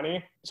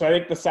 120. So I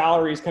think the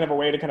salary is kind of a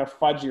way to kind of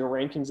fudge your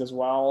rankings as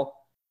well.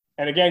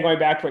 And again, going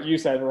back to what you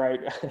said, right?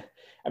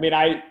 I mean,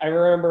 I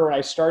remember when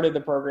I started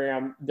the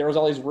program, there was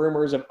all these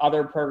rumors of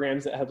other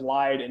programs that had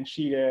lied and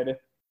cheated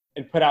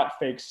and put out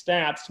fake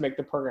stats to make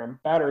the program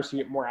better so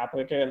you get more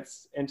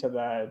applicants into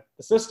the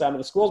system and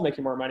the school's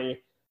making more money.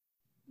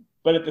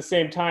 But at the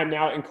same time,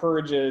 now it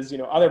encourages,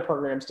 other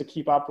programs to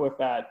keep up with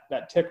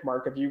that tick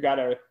mark of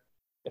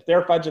if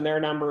they're fudging their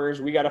numbers,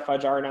 we got to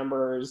fudge our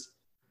numbers,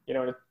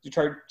 you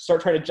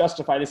start trying to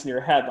justify this in your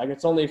head. Like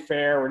it's only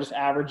fair. We're just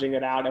averaging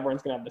it out.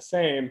 Everyone's going to have the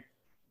same.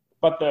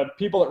 But the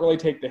people that really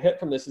take the hit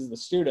from this is the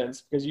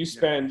students, because you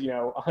spend,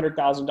 $100,000,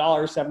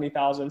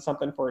 $70,000,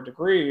 something for a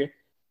degree,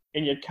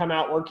 and you come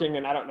out working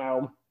and I don't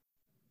know,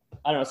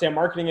 say a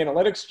marketing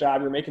analytics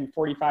job, you're making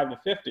 45 to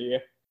 50.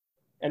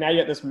 And now you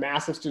get this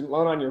massive student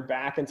loan on your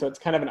back. And so it's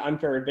kind of an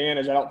unfair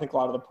advantage I don't think a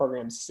lot of the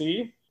programs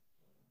see.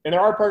 And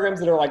there are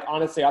programs that are like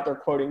honestly out there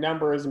quoting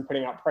numbers and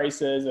putting out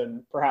prices,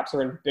 and perhaps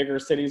are in bigger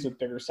cities with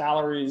bigger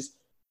salaries.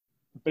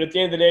 But at the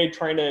end of the day,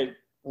 trying to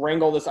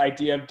wrangle this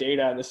idea of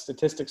data and the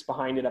statistics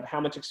behind it of how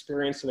much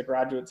experience do the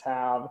graduates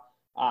have,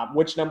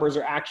 which numbers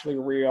are actually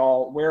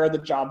real, where are the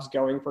jobs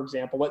going, for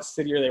example, what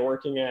city are they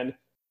working in?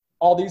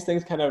 All these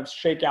things kind of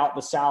shake out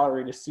the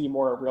salary to see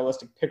more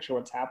realistic picture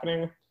what's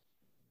happening.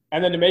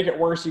 And then to make it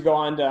worse, you go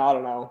on to, I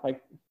don't know,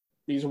 like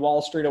these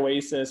Wall Street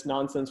Oasis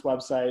nonsense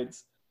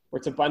websites where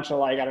it's a bunch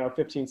of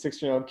 15,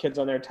 16-year-old kids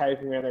on there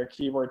typing on their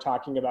keyboard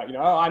talking about,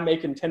 I'm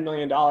making $10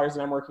 million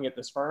and I'm working at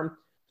this firm.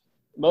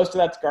 Most of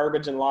that's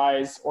garbage and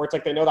lies, or it's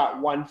like they know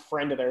that one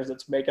friend of theirs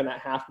that's making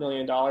that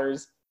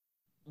 $500,000,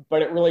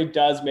 but it really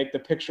does make the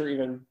picture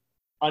even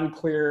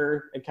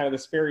unclear and kind of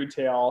this fairy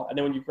tale. And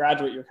then when you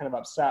graduate, you're kind of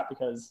upset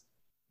because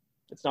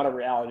it's not a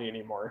reality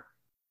anymore.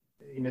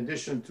 In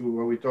addition to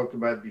what we talked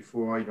about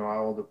before,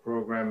 how old the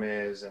program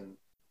is, and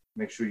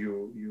make sure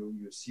you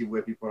see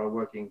where people are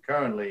working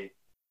currently,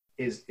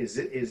 is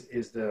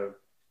the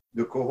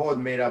cohort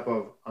made up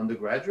of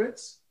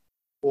undergraduates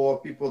or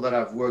people that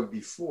have worked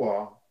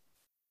before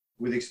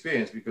with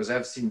experience? Because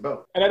I've seen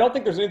both. And I don't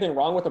think there's anything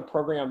wrong with a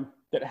program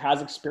that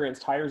has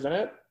experienced hires in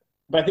it,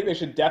 but I think they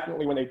should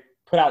definitely, when they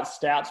put out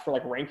stats for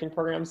like ranking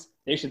programs,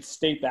 they should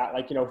state that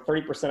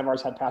 30% of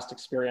ours had past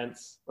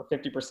experience or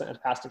 50%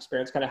 had past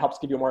experience. Kind of helps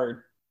give you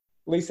more,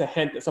 at least a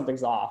hint that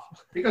something's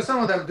off. Because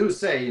some of them do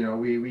say,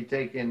 we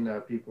take in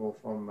people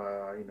from,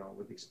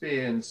 with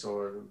experience,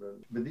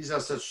 but these are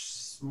such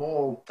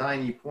small,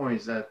 tiny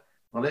points that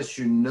unless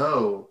you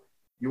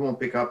won't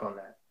pick up on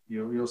that.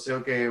 You'll say,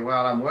 okay,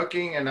 well, I'm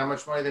working and how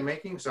much money they're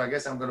making, so I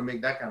guess I'm going to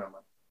make that kind of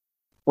money.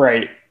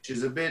 Right. Which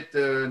is a bit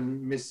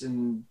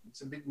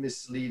it's a bit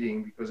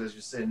misleading because, as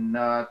you said,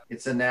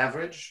 it's an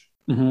average.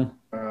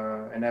 Mm-hmm.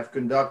 And I've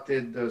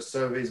conducted the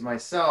surveys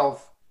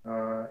myself.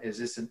 Is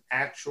this an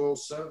actual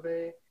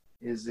survey?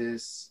 Is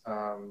this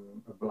a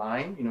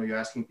blind? You're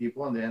asking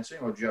people and they're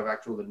answering, or do you have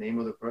the name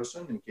of the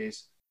person in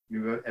case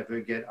you ever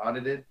get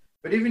audited?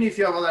 But even if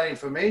you have all that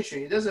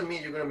information, it doesn't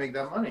mean you're going to make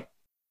that money.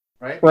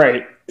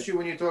 Right. Especially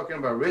when you're talking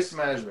about risk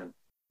management,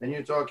 then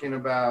you're talking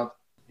about,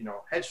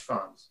 hedge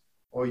funds,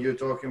 or you're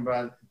talking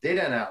about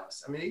data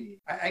analysis. I mean,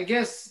 I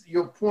guess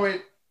your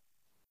point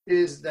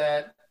is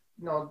that,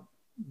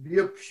 be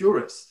a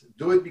purist.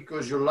 Do it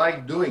because you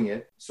like doing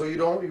it, so you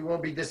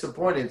won't be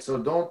disappointed. So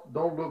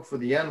don't look for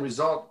the end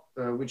result,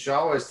 which I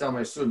always tell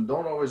my students,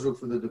 don't always look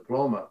for the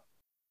diploma.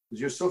 Because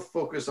you're so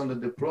focused on the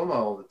diploma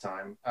all the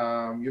time,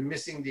 you're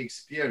missing the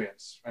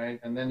experience, right?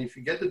 And then if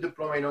you get the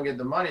diploma, you don't get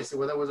the money. So,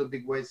 well, that was a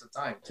big waste of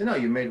time. So, no,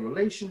 you made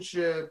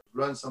relationship,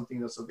 learn something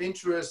that's of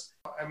interest.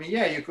 I mean,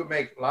 yeah, you could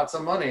make lots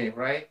of money,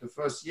 right? The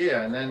first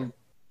year. And then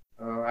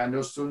I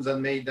know students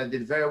that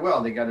did very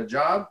well. They got a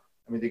job.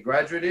 I mean, they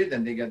graduated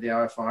and they got the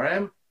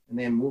RFRM and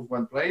they moved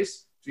one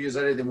place. 2 years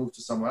later, they moved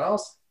to somewhere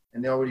else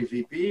and they're already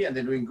VP and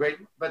they're doing great.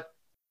 But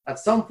at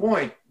some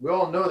point, we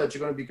all know that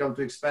you're going to become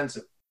too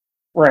expensive.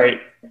 Right.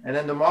 And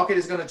then the market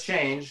is going to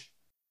change,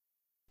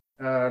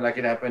 like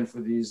it happened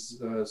for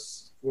these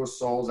poor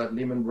souls at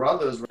Lehman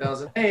Brothers in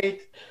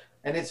 2008,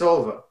 and it's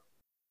over.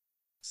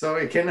 So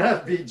it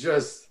cannot be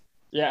just...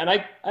 Yeah, and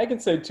I can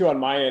say too on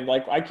my end,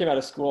 I came out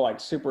of school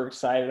super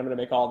excited, I'm going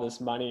to make all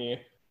this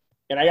money.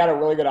 and I got a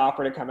really good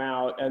offer to come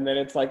out. And then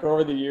it's like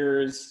over the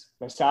years,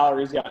 my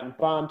salary's gotten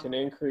bumped and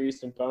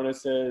increased and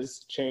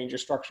bonuses, change your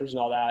structures and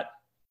all that.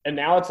 And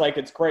now it's like,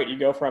 it's great. You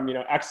go from,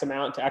 X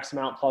amount to X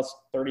amount plus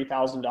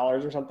 $30,000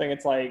 or something.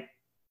 It's like,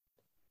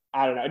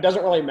 I don't know. It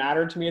doesn't really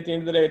matter to me at the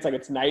end of the day. It's like,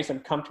 it's nice. I'm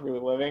comfortably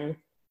living.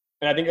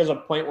 And I think there's a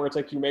point where it's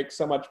like, you make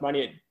so much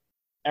money,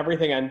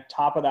 everything on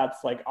top of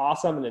that's like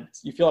awesome. And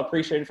you feel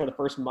appreciated for the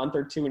first month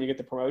or two when you get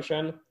the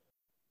promotion.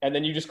 And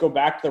then you just go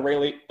back to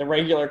the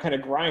regular kind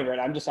of grind, right?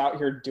 I'm just out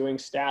here doing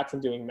stats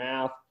and doing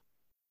math.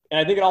 And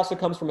I think it also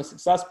comes from a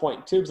success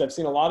point too, because I've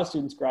seen a lot of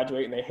students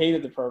graduate and they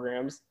hated the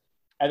programs.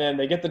 And then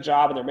they get the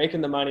job and they're making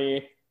the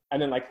money.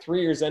 And then like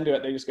 3 years into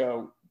it, they just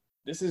go,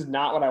 this is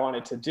not what I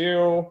wanted to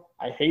do.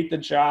 I hate the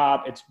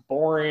job. It's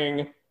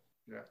boring.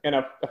 Yeah. And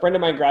a friend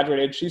of mine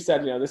graduated. She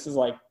said, this is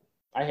like,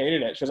 I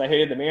hated it. She goes, I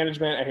hated the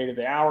management. I hated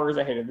the hours.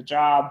 I hated the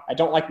job. I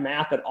don't like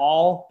math at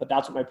all, but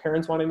that's what my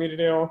parents wanted me to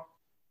do.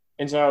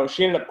 And so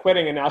she ended up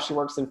quitting, and now she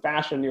works in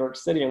fashion in New York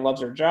City and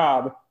loves her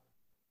job.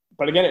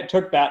 But again, it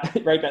took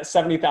that, right, that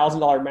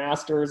 $70,000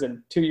 master's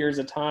and 2 years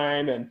of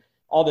time and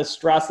all this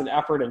stress and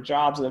effort and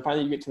jobs. And then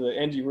finally you get to the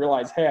end, you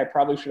realize, hey, I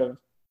probably should have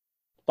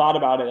thought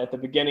about it at the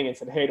beginning and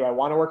said, hey, do I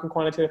want to work in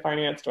quantitative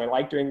finance? Do I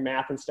like doing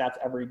math and stats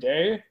every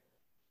day?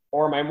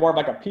 Or am I more of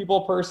like a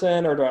people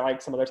person, or do I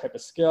like some other type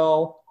of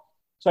skill?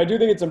 So I do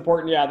think it's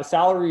important. Yeah, the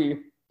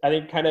salary, I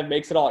think, kind of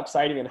makes it all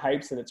exciting and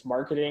hypes, and it's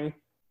marketing.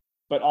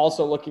 But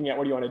also looking at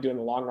what do you want to do in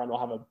the long run will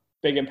have a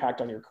big impact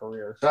on your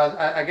career. So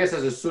I guess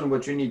as a student,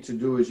 what you need to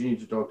do is you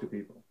need to talk to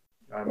people.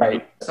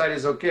 Right. The site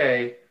is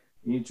okay.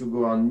 You need to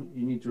go on.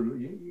 You need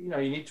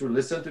to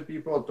listen to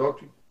people, talk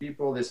to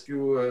people. There's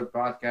few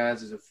podcasts.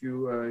 There's a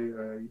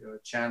few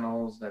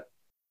channels that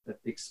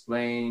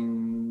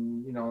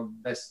explain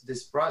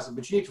this process.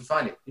 But you need to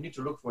find it. You need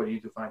to look for it. You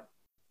need to find it.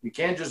 You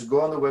can't just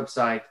go on the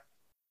website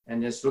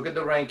and just look at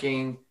the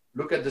ranking,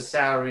 look at the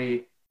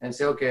salary, and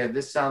say, okay,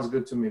 this sounds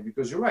good to me.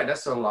 Because you're right,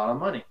 that's a lot of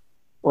money.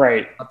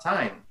 Right. A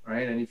time,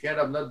 right? And if you end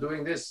up not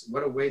doing this,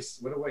 what a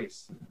waste. What a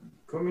waste.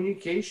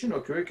 Communication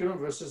or curriculum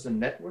versus the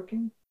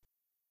networking?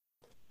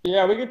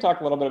 Yeah, we could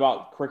talk a little bit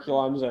about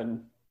curriculums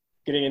and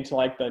getting into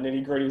like the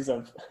nitty gritties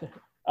of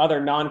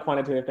other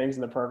non-quantitative things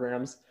in the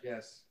programs.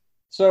 Yes.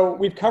 So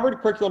we've covered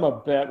curriculum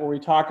a bit where we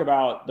talk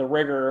about the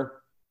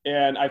rigor,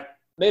 and I've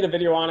made a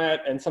video on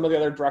it, and some of the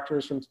other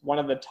directors from one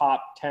of the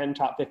top 10,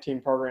 top 15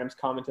 programs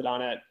commented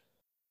on it.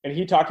 And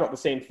he talked about the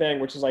same thing,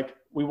 which is like,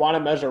 we want to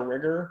measure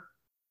rigor,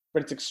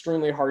 but it's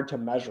extremely hard to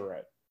measure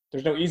it.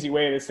 There's no easy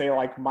way to say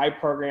like, my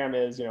program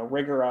is,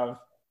 rigor of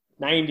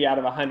 90 out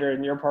of 100,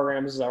 and your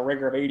program is a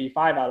rigor of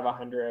 85 out of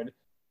 100.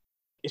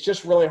 It's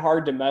just really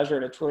hard to measure,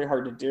 and it's really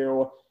hard to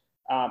do.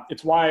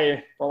 It's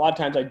why for a lot of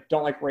times I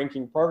don't like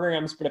ranking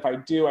programs, but if I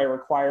do,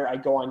 I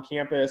go on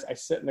campus, I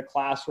sit in the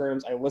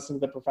classrooms, I listen to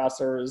the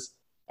professors,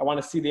 I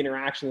want to see the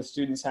interaction the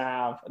students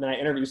have, and then I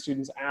interview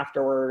students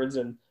afterwards.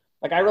 And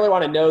like, I really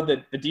want to know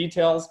the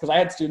details, because I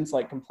had students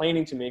like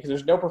complaining to me because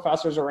there's no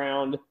professors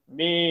around,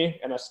 me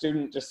and a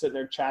student just sitting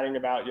there chatting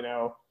about,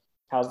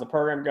 how's the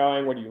program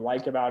going? What do you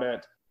like about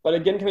it? But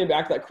again, coming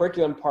back to that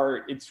curriculum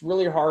part, it's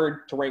really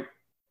hard to rank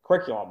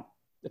curriculum.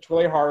 It's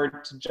really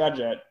hard to judge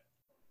it.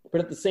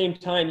 But at the same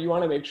time, you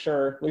want to make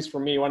sure, at least for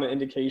me, one of the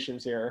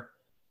indications here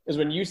is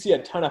when you see a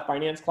ton of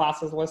finance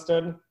classes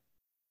listed,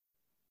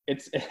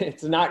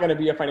 it's not going to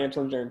be a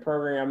financial engineering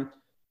program,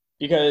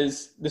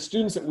 because the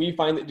students that we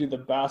find that do the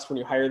best when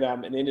you hire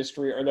them in the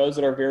industry are those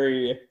that are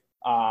very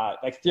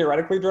like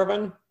theoretically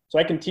driven. So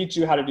I can teach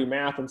you how to do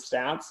math and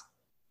stats,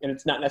 and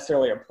it's not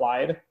necessarily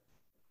applied.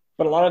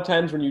 But a lot of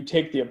times when you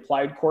take the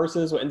applied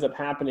courses, what ends up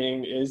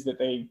happening is that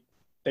they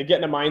get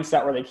in a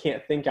mindset where they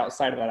can't think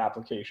outside of that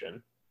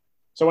application.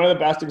 So one of the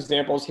best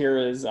examples here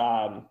is,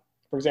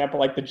 for example,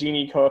 like the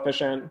Gini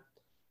coefficient.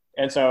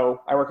 And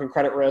so I work in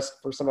credit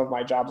risk for some of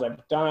my jobs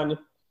I've done.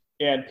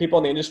 And people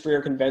in the industry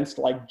are convinced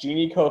like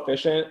Gini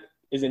coefficient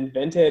is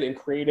invented and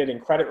created in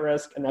credit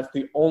risk, and that's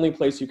the only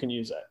place you can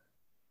use it.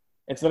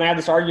 And so then I had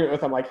this argument with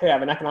them like, hey, I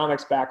have an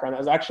economics background that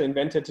was actually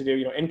invented to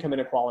do, income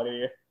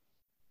inequality.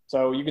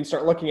 So you can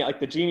start looking at like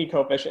the Gini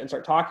coefficient and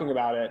start talking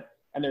about it.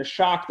 And they're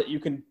shocked that you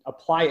can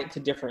apply it to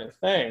different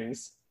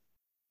things.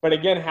 But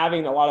again,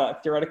 having a lot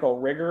of theoretical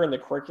rigor in the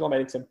curriculum, I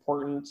think is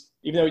important.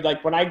 Even though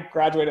like when I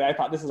graduated, I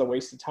thought this is a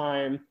waste of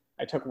time.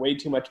 I took way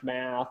too much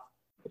math.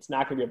 It's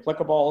not going to be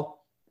applicable.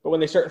 But when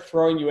they start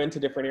throwing you into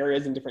different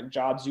areas and different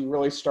jobs, you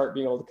really start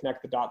being able to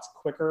connect the dots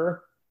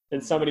quicker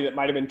than somebody that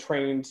might have been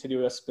trained to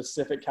do a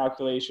specific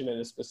calculation in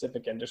a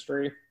specific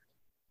industry.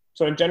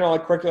 So in general,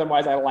 like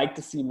curriculum-wise, I like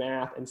to see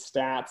math and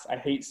stats. I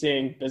hate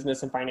seeing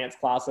business and finance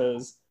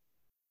classes,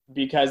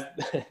 because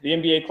the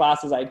MBA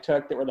classes I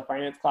took that were the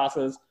finance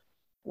classes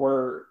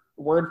were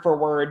word for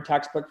word,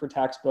 textbook for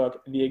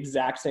textbook, the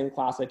exact same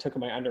class I took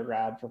in my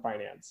undergrad for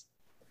finance.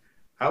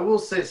 I will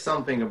say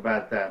something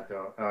about that,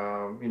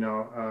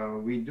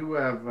 though. We do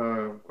have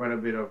quite a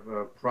bit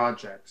of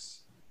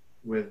projects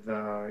with,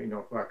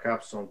 for our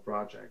capstone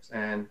projects.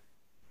 And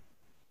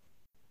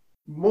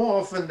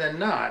more often than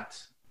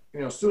not,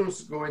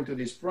 students go into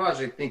this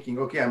project thinking,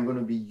 okay, I'm going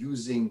to be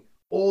using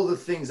all the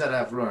things that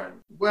I've learned.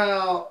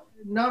 Well,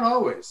 not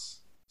always.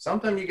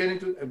 Sometimes you get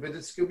into, but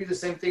it could be the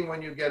same thing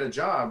when you get a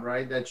job,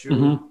 right? You're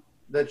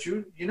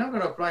not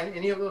going to apply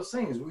any of those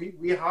things.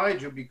 We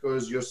hired you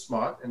because you're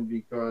smart and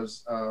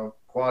because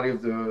quality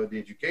of the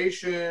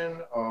education,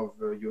 of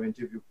your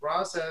interview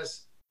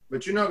process,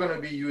 but you're not going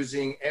to be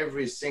using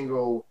every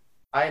single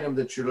item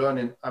that you learn.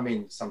 And I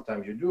mean,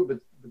 sometimes you do, but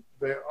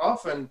very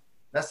often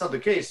that's not the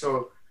case.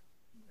 So,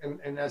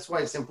 and that's why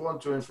it's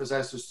important to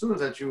emphasize to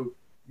students that you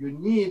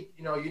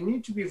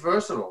need to be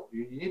versatile.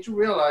 You need to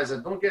realize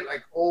that don't get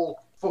like all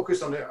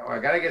focused on I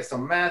got to get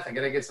some math, I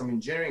got to get some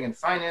engineering and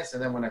finance.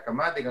 And then when I come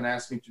out, they're going to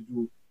ask me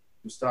to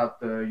start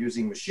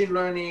using machine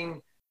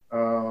learning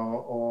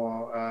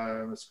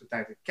or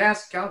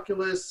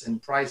calculus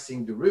and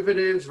pricing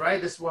derivatives,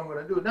 right? This is what I'm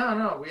going to do.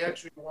 No, we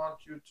actually want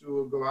you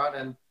to go out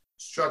and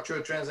structure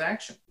a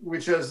transaction,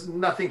 which has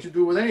nothing to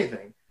do with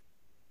anything.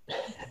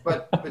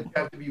 But you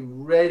have to be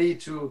ready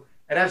to,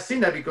 and I've seen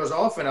that because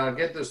often I'll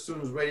get the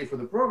students ready for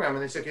the program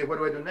and they say, okay, what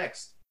do I do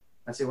next?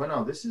 I say, well,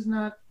 no, this is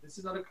not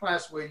a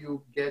class where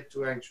you get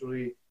to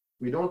actually,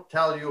 we don't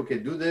tell you, okay,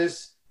 do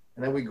this,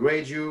 and then we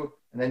grade you,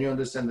 and then you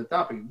understand the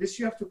topic. This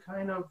you have to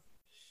kind of,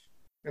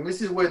 and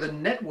this is where the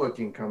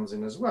networking comes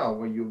in as well,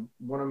 where you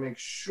want to make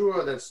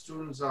sure that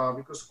students are,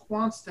 because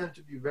quants tend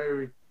to be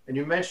very, and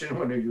you mentioned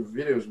one of your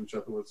videos, which I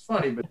thought was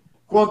funny, but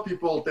quant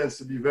people tends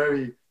to be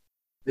very,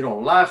 they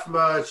don't laugh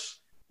much.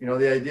 You know,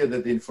 the idea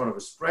that they're in front of a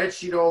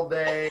spreadsheet all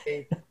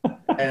day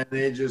and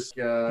they just,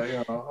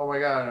 oh my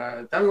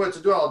God, tell me what to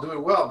do. I'll do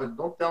it well, but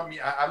don't tell me,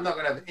 I'm not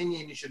going to have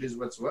any initiatives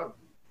whatsoever.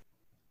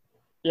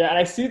 Yeah, and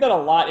I see that a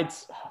lot.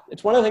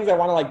 It's one of the things I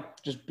want to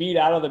like just beat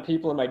out of the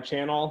people in my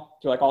channel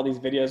through like all these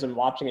videos and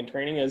watching and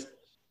training is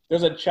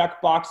there's a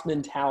checkbox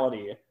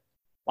mentality.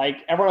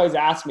 Like everyone always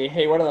asks me,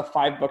 hey, what are the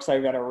 5 books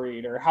I've got to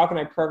read? Or how can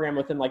I program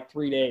within like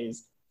 3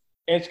 days?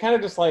 And it's kind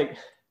of just like,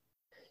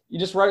 you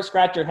just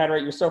scratch your head,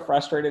 right? You're so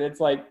frustrated. It's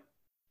like,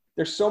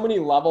 there's so many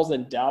levels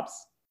and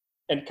depths.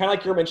 And kind of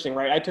like you're mentioning,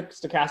 right? I took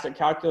stochastic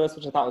calculus,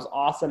 which I thought was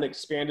awesome,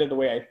 expanded the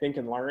way I think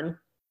and learn.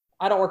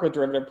 I don't work with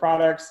derivative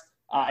products.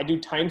 I do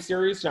time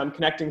series, so I'm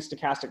connecting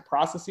stochastic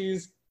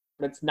processes,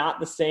 but it's not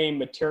the same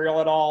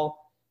material at all.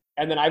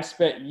 And then I've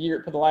spent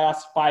for the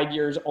last 5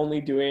 years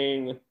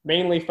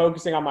mainly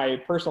focusing on my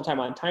personal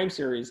time on time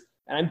series.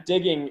 And I'm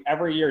digging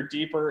every year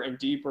deeper and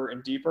deeper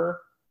and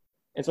deeper.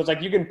 And so it's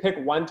like you can pick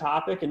one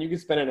topic and you can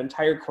spend an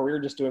entire career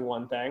just doing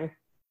one thing.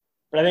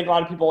 But I think a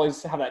lot of people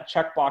always have that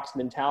checkbox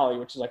mentality,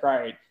 which is like, all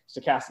right,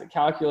 stochastic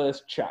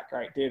calculus, check,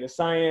 right? Data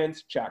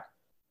science, check.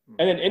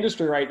 And then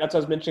industry, right? That's what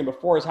I was mentioning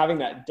before, is having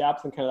that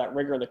depth and kind of that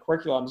rigor in the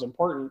curriculum is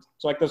important.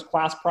 So like those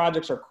class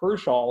projects are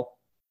crucial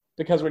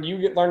because when you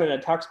learn in a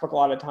textbook, a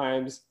lot of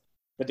times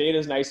the data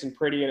is nice and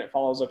pretty and it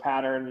follows a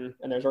pattern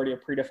and there's already a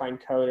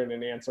predefined code and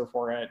an answer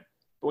for it.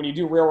 But when you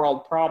do real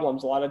world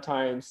problems, a lot of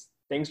times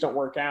things don't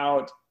work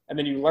out. And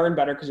then you learn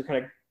better because you're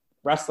kind of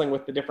wrestling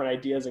with the different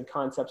ideas and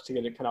concepts to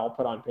get it kind of all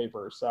put on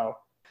paper. So,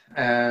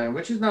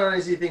 which is not an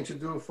easy thing to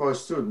do for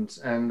students,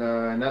 and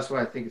that's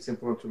why I think it's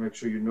important to make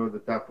sure you know the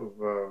type of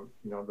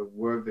the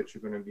work that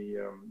you're going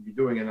to be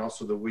doing, and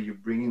also the way you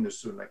bring in the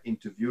student, like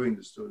interviewing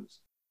the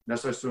students. And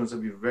that's why students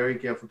have to be very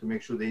careful to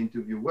make sure they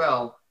interview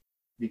well,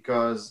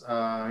 because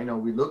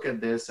we look at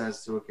this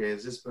as to, okay,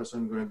 is this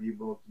person going to be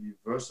able to be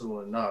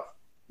versatile enough?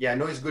 Yeah, I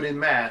know he's good in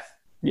math.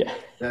 Yeah,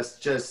 that's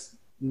just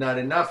not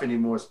enough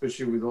anymore,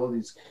 especially with all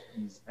these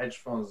hedge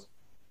funds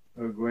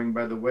going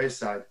by the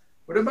wayside.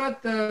 What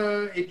about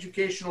the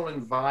educational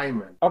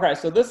environment? Okay,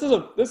 so this is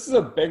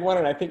a big one,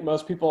 and I think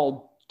most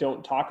people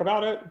don't talk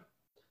about it.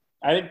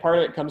 I think part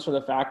of it comes from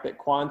the fact that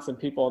quants and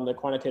people in the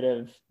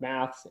quantitative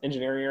math,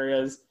 engineering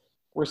areas,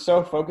 we're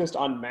so focused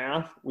on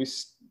math, we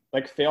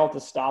like fail to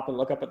stop and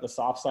look up at the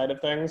soft side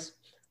of things.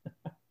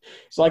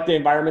 So like the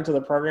environment of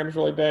the program is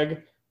really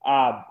big.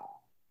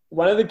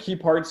 One of the key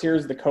parts here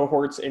is the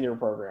cohorts in your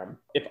program.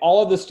 If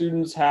all of the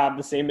students have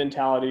the same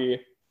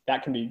mentality,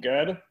 that can be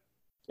good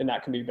and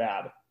that can be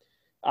bad.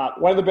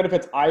 One of the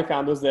benefits I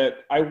found was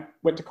that I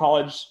went to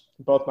college,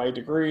 both my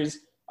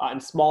degrees,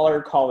 in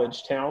smaller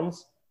college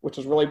towns, which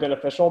was really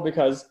beneficial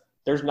because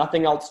there's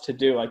nothing else to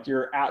do. Like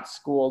you're at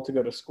school to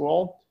go to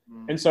school.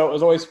 And so it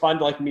was always fun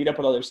to like meet up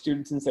with other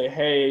students and say,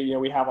 hey,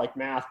 we have like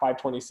math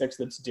 526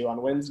 that's due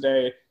on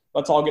Wednesday.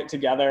 Let's all get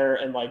together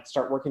and like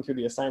start working through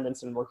the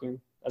assignments and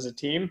working as a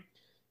team.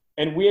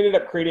 And we ended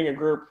up creating a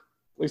group,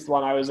 at least the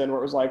one I was in, where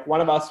it was like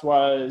one of us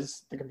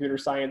was the computer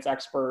science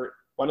expert,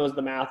 one was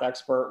the math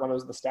expert, one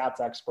was the stats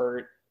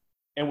expert.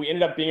 And we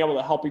ended up being able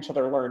to help each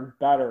other learn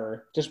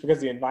better just because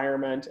of the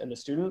environment and the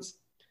students.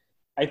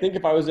 I think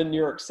if I was in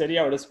New York City,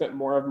 I would have spent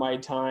more of my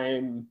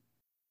time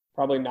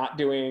probably not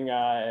doing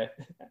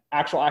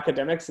actual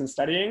academics and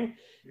studying.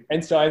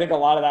 And so I think a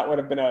lot of that would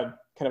have been a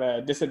kind of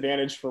a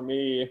disadvantage for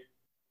me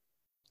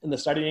in the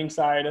studying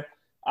side.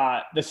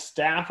 The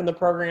staff in the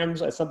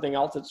programs is something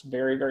else that's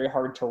very, very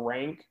hard to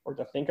rank or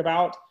to think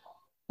about.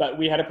 But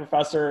we had a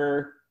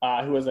professor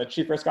who was a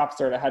chief risk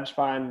officer at a hedge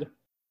fund,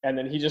 and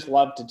then he just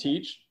loved to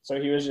teach.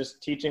 So he was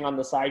just teaching on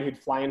the side. He'd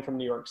fly in from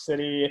New York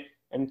City,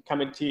 and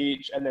come and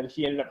teach. And then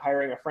he ended up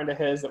hiring a friend of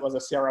his that was a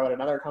CRO at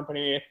another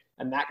company.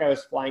 And that guy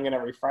was flying in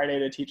every Friday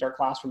to teach our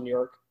class from New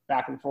York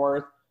back and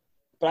forth.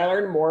 But I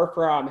learned more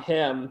from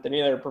him than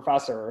any other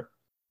professor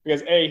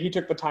because A, he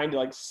took the time to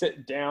like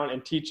sit down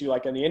and teach you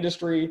like in the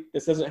industry,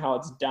 this isn't how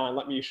it's done.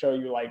 Let me show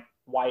you like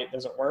why it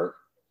doesn't work.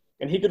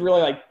 And he could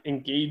really like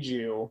engage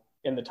you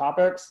in the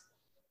topics.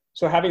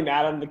 So having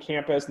that on the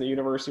campus and the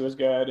university was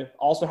good.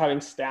 Also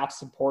having staff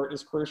support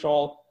is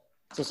crucial.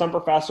 So some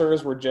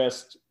professors were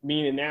just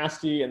mean and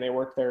nasty and they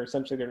worked there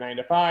essentially their 9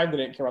 to 5. They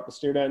didn't care about the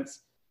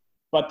students.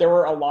 But there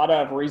were a lot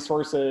of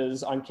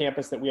resources on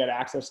campus that we had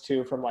access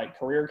to from like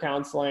career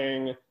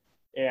counseling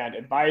and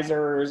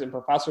advisors and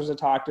professors to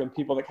talk to and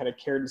people that kind of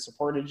cared and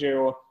supported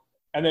you.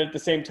 And then at the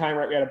same time,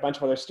 right, we had a bunch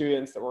of other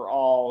students that were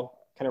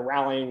all kind of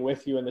rallying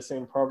with you in the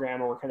same program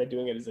and we're kind of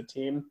doing it as a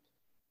team.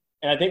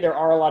 And I think there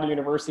are a lot of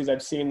universities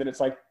I've seen that it's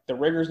like the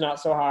rigor's not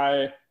so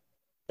high,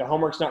 the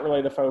homework's not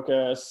really the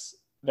focus,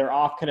 they're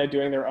off kind of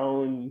doing their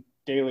own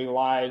daily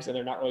lives and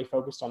they're not really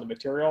focused on the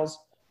materials.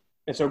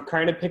 And so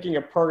kind of picking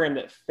a program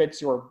that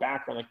fits your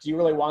background. Like, do you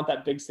really want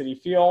that big city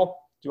feel?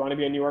 Do you want to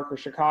be in New York or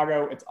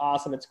Chicago? It's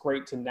awesome. It's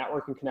great to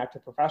network and connect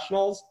with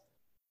professionals.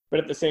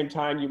 But at the same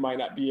time, you might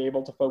not be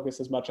able to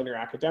focus as much on your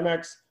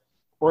academics.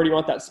 Or do you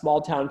want that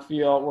small town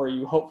feel where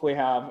you hopefully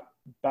have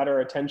better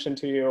attention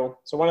to you?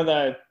 So one of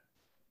the,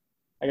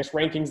 I guess,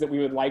 rankings that we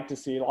would like to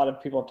see, a lot of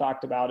people have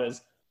talked about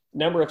is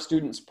number of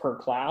students per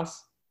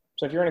class.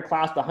 So if you're in a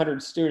class with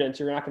 100 students,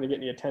 you're not going to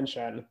get any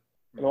attention.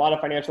 And a lot of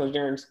financial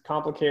engineering is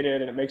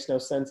complicated and it makes no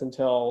sense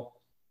until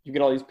you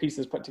get all these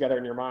pieces put together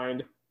in your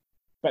mind.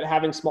 But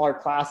having smaller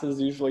classes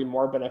is usually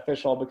more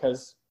beneficial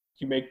because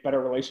you make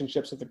better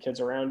relationships with the kids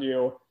around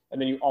you.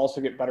 And then you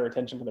also get better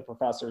attention from the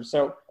professors.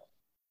 So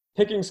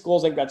picking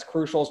schools, I think that's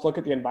crucial. Is look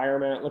at the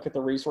environment, look at the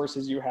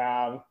resources you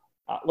have,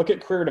 look at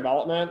career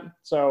development.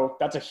 So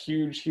that's a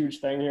huge, huge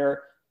thing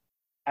here.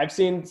 I've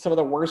seen some of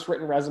the worst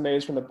written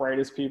resumes from the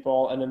brightest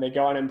people, and then they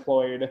go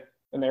unemployed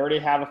and they already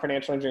have a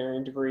financial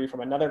engineering degree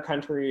from another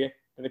country,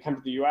 and they come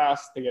to the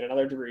US, they get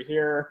another degree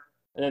here,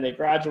 and then they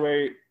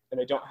graduate and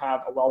they don't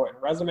have a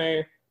well-written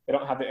resume. They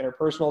don't have the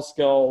interpersonal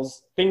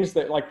skills. Things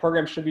that like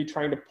programs should be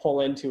trying to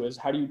pull into is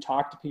how do you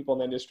talk to people in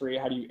the industry?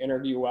 How do you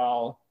interview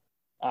well?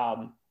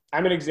 I'm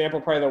an example,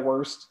 probably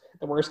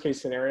the worst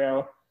case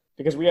scenario,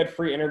 because we had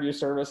free interview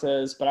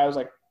services, but I was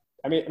like,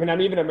 I mean, I'm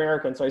even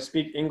American, so I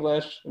speak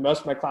English. And most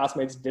of my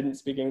classmates didn't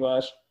speak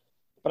English.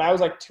 But I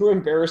was like too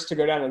embarrassed to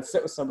go down and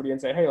sit with somebody and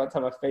say, hey, let's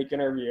have a fake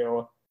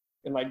interview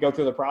and like go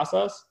through the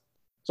process.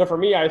 So for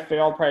me, I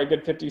failed probably a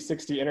good 50,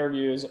 60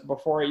 interviews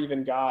before I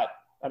even got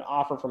an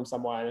offer from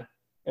someone.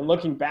 And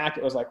looking back,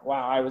 it was like,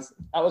 wow,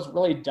 that was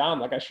really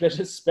dumb. Like I should have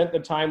just spent the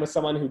time with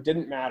someone who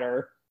didn't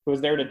matter, who was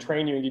there to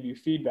train you and give you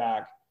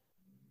feedback.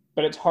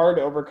 But it's hard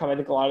to overcome, I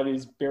think, a lot of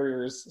these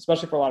barriers,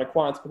 especially for a lot of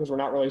quants, because we're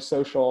not really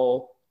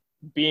social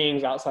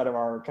beings outside of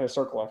our kind of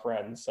circle of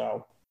friends.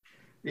 So.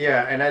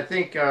 Yeah, and I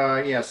think,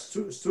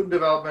 student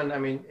development, I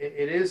mean,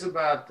 it is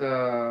about,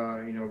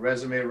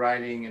 resume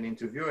writing and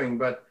interviewing,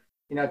 but,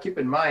 keep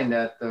in mind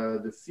that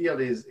the field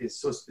is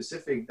so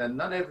specific that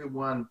not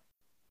everyone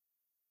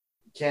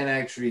can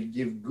actually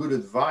give good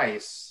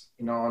advice,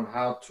 on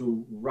how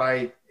to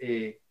write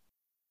a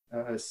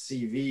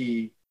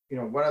CV.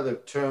 What are the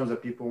terms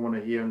that people want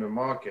to hear in the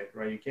market,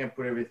 right? You can't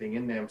put everything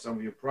in there. Some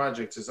of your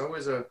projects, there's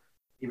always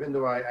even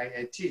though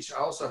I teach, I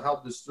also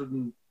help the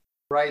student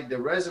write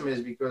the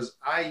resumes because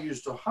I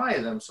used to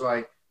hire them. So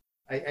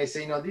I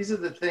say, these are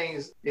the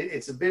things.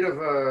 It's a bit of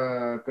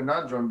a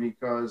conundrum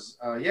because,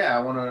 I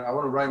want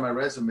to write my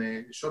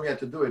resume. Show me how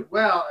to do it.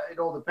 Well, it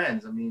all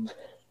depends. I mean,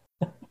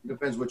 it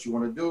depends what you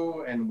want to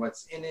do and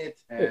what's in it.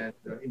 And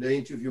in the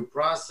interview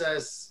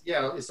process,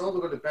 it's all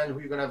going to depend who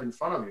you're going to have in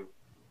front of you.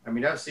 I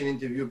mean, I've seen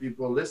interview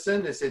people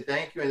listen, they say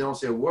thank you, and they don't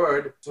say a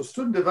word. So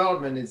student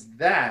development is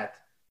that,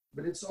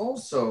 but it's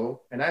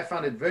also, and I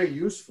found it very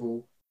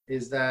useful,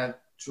 is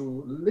that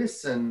to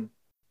listen,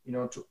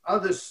 to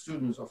other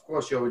students. Of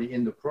course, you're already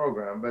in the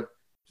program, but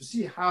to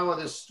see how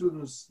other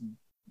students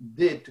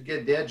did to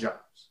get their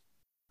jobs.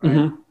 Right?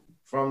 Mm-hmm.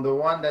 From the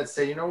one that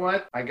say,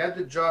 I got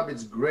the job,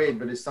 it's great,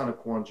 but it's not a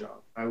quant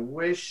job. I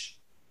wish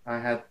I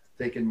had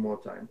taken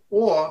more time.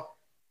 Or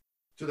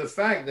to the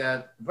fact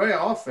that very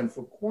often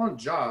for quant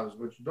jobs,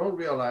 what you don't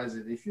realize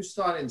is if you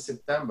start in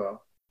September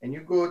and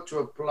you go to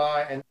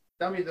apply, and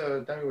tell me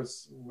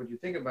what you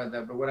think about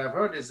that. But what I've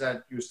heard is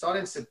that you start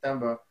in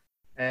September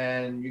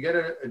and you get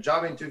a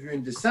job interview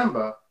in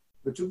December,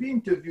 but to be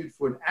interviewed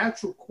for an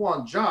actual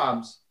quant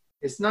jobs,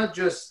 it's not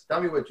just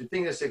tell me what you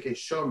think. They say, okay,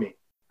 show me.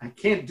 I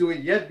can't do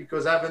it yet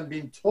because I haven't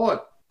been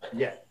taught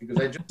yet because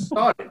I just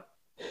started.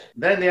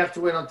 Then they have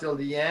to wait until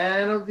the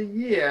end of the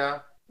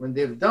year when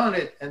they've done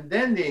it, and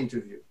then they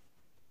interview,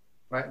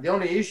 right? The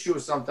only issue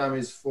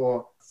sometimes is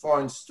for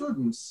foreign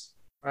students,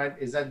 right,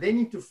 is that they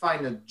need to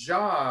find a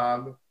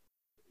job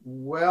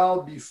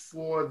well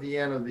before the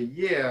end of the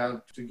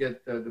year to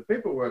get the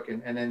paperwork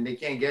in, and then they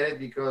can't get it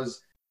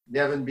because they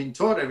haven't been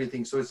taught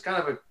everything. So it's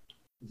kind of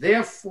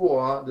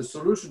therefore, the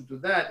solution to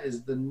that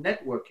is the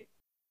networking.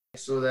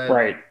 So that,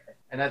 right.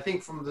 And I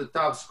think from the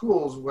top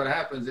schools, what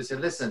happens, they say,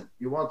 listen,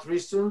 you want 3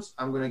 students?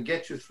 I'm going to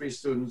get you 3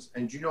 students,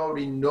 and you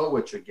already know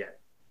what you're getting.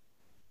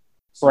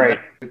 So right.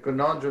 that's the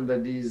conundrum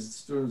that these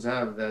students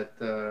have,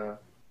 that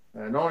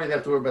not only they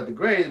have to worry about the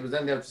grades, but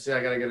then they have to say,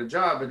 I got to get a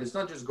job. But it's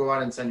not just go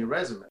out and send your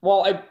resume.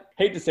 Well, I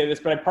hate to say this,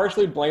 but I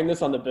partially blame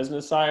this on the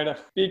business side,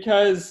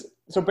 because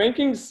so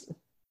banking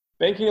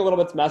a little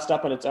bit's messed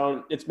up on its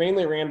own. It's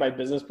mainly ran by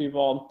business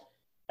people.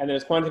 And then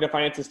as quantitative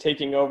finance is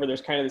taking over,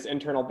 there's kind of this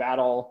internal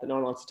battle that no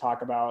one wants to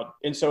talk about.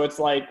 And so it's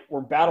like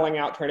we're battling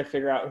out, trying to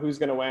figure out who's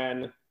going to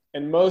win.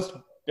 And most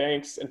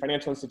banks and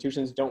financial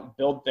institutions don't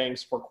build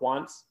things for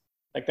quants.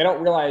 Like they don't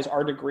realize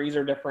our degrees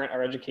are different,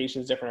 our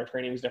education is different, our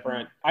training is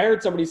different. I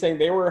heard somebody saying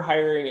they were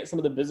hiring at some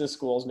of the business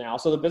schools now.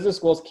 So the business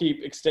schools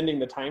keep extending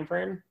the time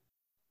frame.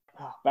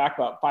 Back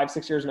about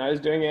 5-6 years when I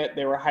was doing it,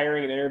 they were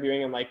hiring and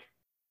interviewing in like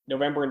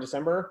November and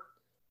December.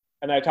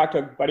 And I talked to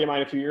a buddy of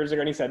mine a few years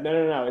ago, and he said,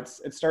 no, it's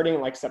starting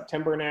in like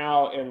September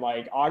now, in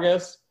like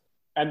August.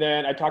 And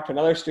then I talked to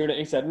another student, and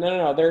he said,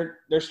 no,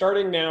 they're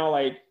starting now,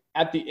 like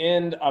at the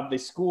end of the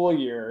school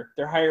year.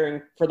 They're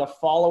hiring for the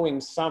following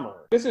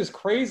summer. This is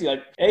crazy.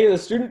 Like, the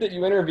student that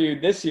you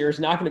interviewed this year is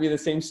not going to be the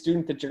same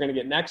student that you're going to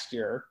get next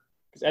year,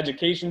 because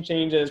education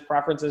changes,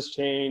 preferences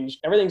change,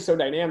 everything's so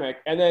dynamic.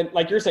 And then,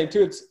 like you're saying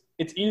too,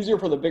 it's easier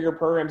for the bigger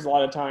programs a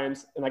lot of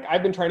times. And like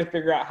I've been trying to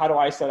figure out, how do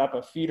I set up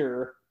a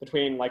feeder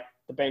between like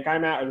the bank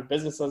I'm at or the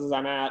businesses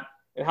I'm at,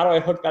 and how do I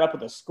hook that up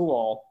with a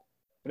school?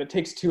 But it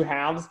takes 2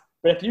 halves.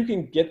 But if you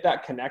can get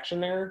that connection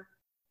there,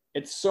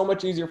 it's so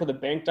much easier for the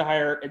bank to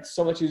hire. It's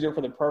so much easier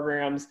for the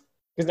programs,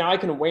 because now I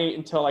can wait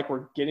until like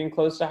we're getting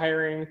close to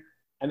hiring,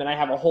 and then I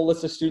have a whole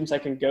list of students I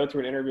can go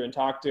through an interview and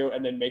talk to,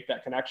 and then make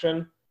that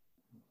connection.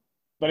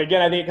 But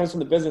again, I think it comes from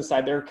the business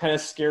side. They're kind of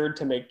scared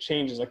to make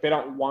changes. Like they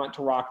don't want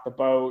to rock the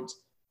boat.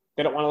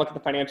 They don't want to look at the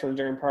financial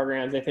engineering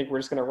programs. They think we're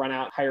just going to run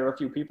out, hire a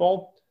few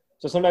people.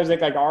 So sometimes I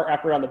think like our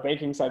effort on the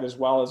banking side as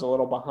well is a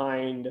little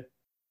behind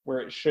where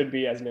it should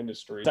be as an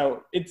industry.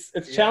 So it's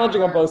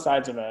challenging on both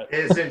sides of it.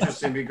 It's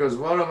interesting because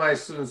one of my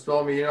students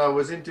told me, I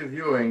was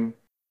interviewing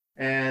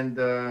and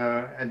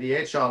at the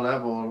HR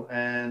level,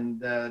 and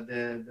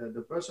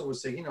the person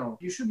was saying,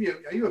 you should be,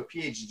 are you a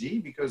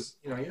PhD? Because,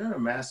 you're not a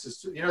master's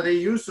student. They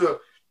used to,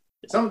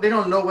 they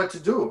don't know what to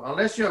do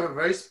unless you have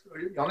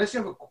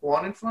a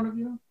quant in front of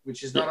you,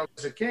 which is not always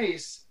the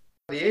case.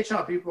 The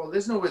HR people,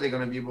 there's no way they're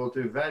going to be able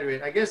to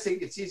evaluate. I guess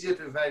it's easier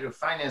to evaluate a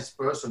finance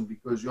person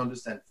because you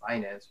understand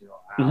finance,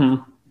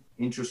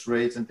 interest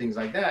rates and things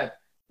like that.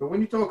 But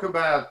when you talk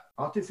about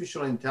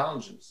artificial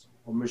intelligence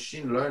or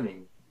machine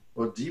learning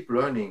or deep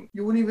learning,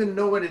 you wouldn't even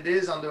know what it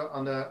is on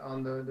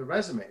the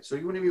resume. So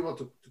you wouldn't be able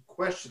to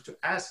question, to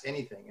ask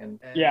anything. And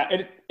yeah,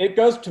 it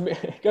goes to me.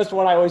 It goes to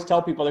what I always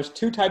tell people. There's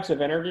 2 types of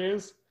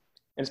interviews,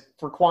 and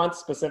for quants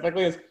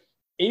specifically, is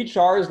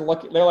HR is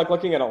they're like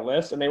looking at a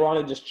list and they want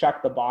to just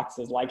check the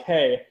boxes. Like,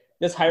 hey,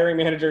 this hiring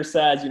manager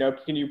says,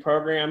 can you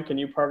program in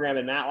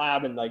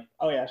MATLAB? And like,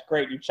 oh yeah,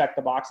 great, you check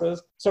the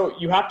boxes. So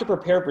you have to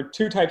prepare for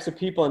 2 types of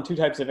people and 2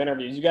 types of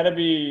interviews. You got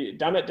to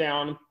dumb it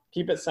down,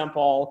 keep it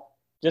simple,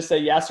 just say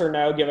yes or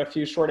no, give a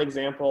few short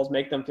examples,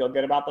 make them feel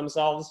good about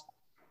themselves.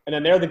 And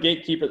then they're the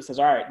gatekeeper that says,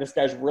 all right, this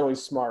guy's really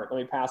smart,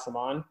 let me pass him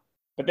on.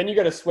 But then you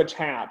got to switch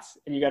hats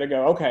and you got to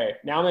go, okay,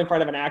 now I'm in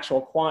front of an actual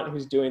quant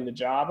who's doing the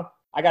job.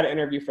 I got to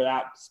interview for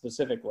that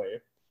specifically.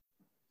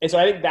 And so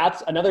I think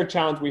that's another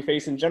challenge we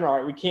face in general.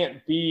 Right? We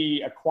can't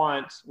be a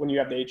quant when you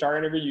have the HR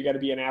interview. You got to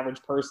be an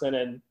average person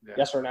and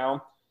yes or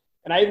no.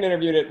 And I even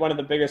interviewed at one of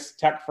the biggest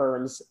tech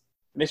firms,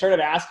 and they started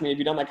asking me, have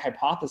you done like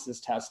hypothesis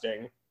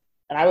testing?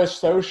 And I was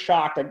so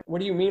shocked. Like, what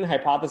do you mean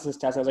hypothesis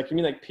testing? I was like, you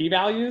mean like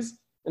p-values?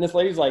 And this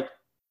lady's like,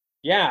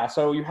 yeah,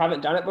 so you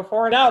haven't done it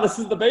before? No, this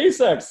is the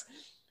basics.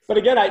 But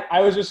again,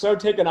 I was just so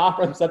taken off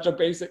from such a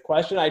basic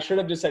question. I should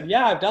have just said,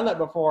 yeah, I've done that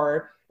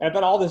before. And I've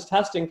done all this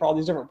testing for all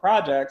these different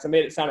projects and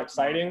made it sound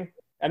exciting.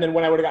 And then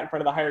when I would have got in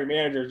front of the hiring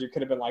managers, you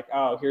could have been like,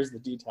 oh, here's the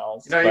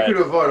details. You could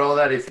avoid all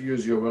that if you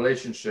use your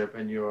relationship,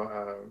 and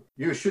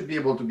you should be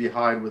able to be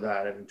hired with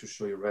that and to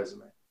show your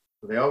resume.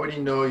 So they already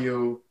know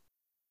you.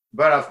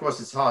 But of course,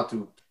 it's hard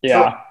to.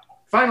 Yeah. So,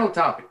 final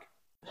topic.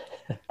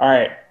 All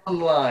right.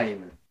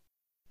 Online.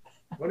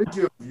 What is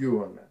your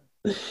view on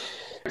that?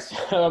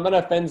 So I'm going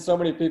to offend so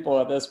many people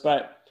with this,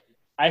 but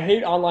I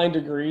hate online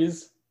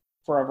degrees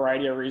for a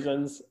variety of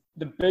reasons.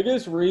 The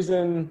biggest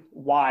reason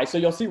why, so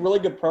you'll see really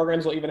good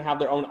programs will even have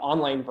their own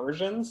online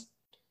versions.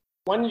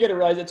 One, you got to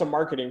realize it's a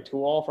marketing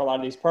tool for a lot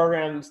of these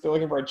programs. They're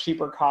looking for a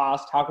cheaper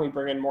cost. How can we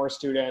bring in more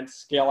students,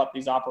 scale up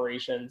these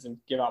operations, and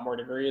give out more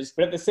degrees?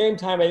 But at the same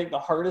time, I think the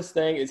hardest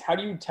thing is how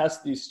do you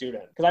test these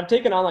students? Because I've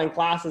taken online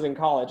classes in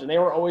college, and they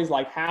were always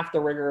like half the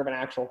rigor of an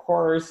actual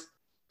course.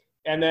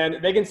 And then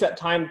they can set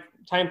time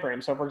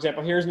frames. So for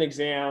example, here's an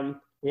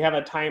exam. We have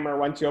a timer.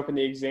 Once you open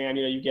the exam,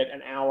 you get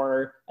an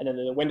hour, and then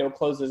the window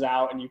closes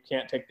out and you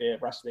can't take the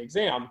rest of the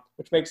exam,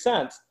 which makes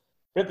sense.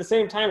 But at the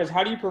same time,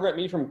 how do you prevent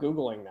me from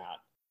Googling that?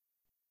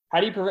 How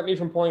do you prevent me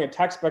from pulling a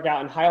textbook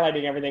out and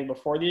highlighting everything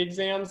before the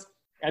exams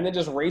and then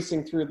just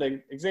racing through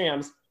the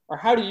exams? Or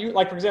how do you,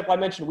 like, for example, I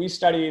mentioned we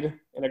studied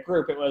in a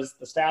group. It was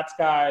the stats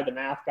guy, the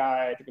math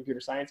guy, the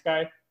computer science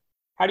guy.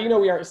 How do you know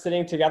we aren't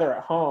sitting together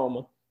at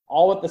home,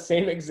 all with the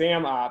same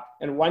exam up,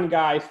 and one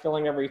guy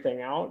filling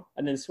everything out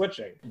and then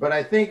switching? But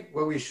I think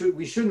what we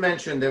should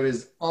mention, there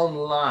is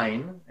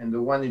online, and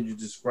the one that you're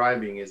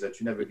describing is that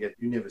you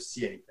never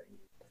see anything.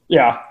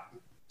 Yeah.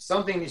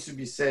 Something needs to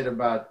be said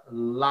about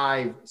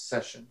live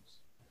sessions.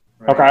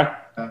 Right?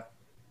 Okay.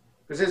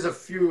 Because there's a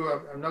few,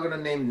 I'm not going to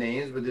name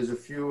names, but there's a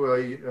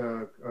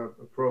few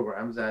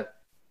programs that,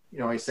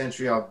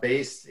 essentially are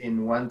based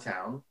in one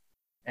town,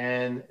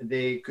 and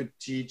they could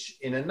teach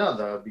in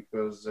another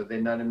because they're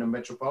not in a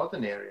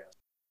metropolitan area.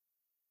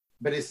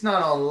 But it's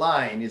not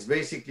online. It's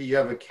basically you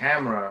have a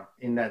camera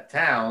in that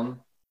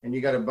town, and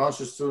you got a bunch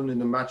of students in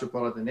the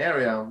metropolitan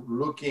area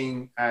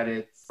looking at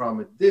it from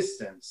a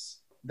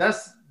distance.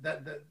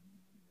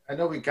 I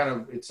know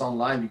it's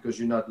online because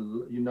you're not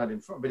in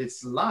front, but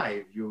it's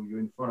live. You're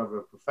in front of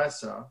a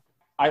professor.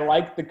 I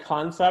like the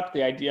concept,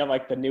 the idea of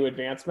like the new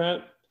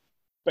advancement,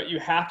 but you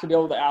have to be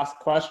able to ask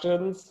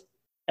questions,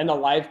 and the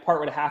live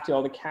part would have to be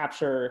able to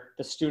capture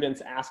the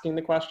students asking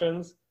the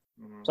questions.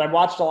 Mm-hmm. So I've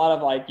watched a lot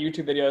of like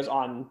YouTube videos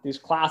on these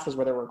classes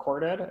where they're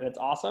recorded, and it's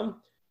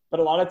awesome.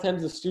 But a lot of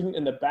times the student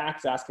in the back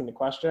is asking the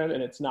question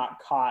and it's not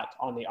caught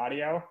on the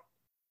audio.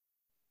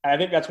 And I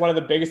think that's one of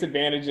the biggest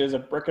advantages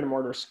of brick and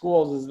mortar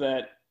schools is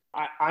that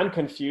I'm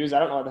confused. I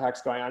don't know what the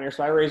heck's going on here.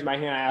 So I raised my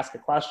hand, I asked a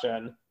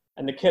question,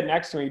 and the kid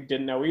next to me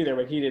didn't know either,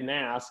 but he didn't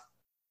ask.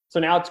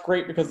 So now it's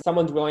great because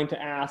someone's willing to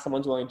ask,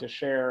 someone's willing to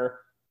share.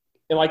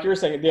 And like you're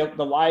saying,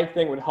 the live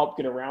thing would help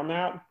get around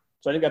that.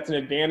 So I think that's an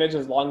advantage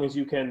as long as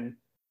you can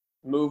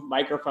move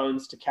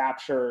microphones to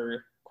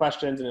capture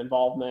questions and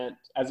involvement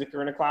as if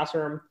you're in a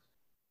classroom.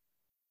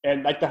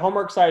 And like the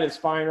homework side is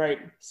fine, right?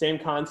 Same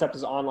concept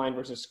as online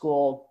versus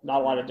school, not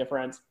a lot of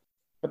difference.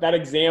 But that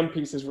exam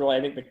piece is really,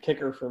 I think, the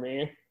kicker for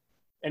me.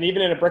 And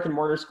even in a brick and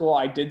mortar school,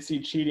 I did see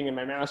cheating in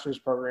my master's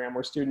program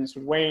where students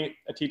would wait,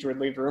 a teacher would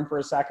leave the room for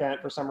a second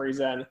for some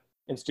reason,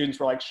 and students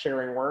were like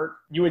sharing work.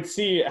 You would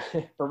see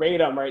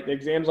verbatim, right? The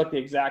exams look the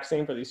exact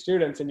same for these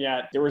students, and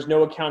yet there was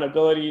no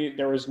accountability,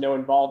 there was no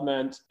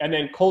involvement. And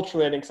then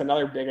culturally, I think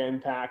another big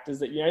impact is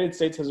that the United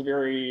States has a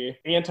very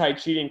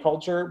anti-cheating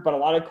culture, but a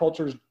lot of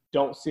cultures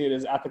don't see it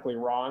as ethically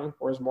wrong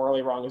or as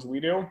morally wrong as we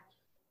do.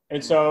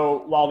 And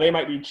so while they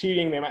might be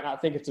cheating, they might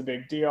not think it's a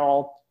big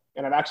deal.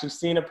 And I've actually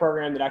seen a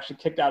program that actually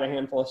kicked out a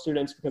handful of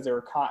students because they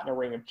were caught in a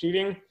ring of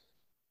cheating.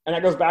 And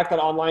that goes back to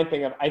that online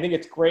thing of, I think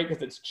it's great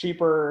because it's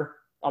cheaper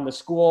on the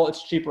school,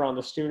 it's cheaper on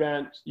the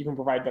student, you can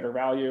provide better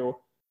value.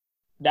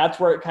 That's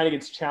where it kind of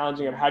gets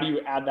challenging of how do you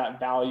add that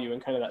value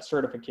and kind of that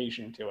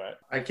certification to it.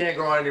 I can't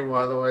go on anymore,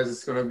 otherwise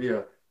it's going to be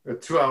a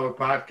 2-hour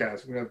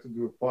podcast. We're going to have to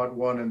do a part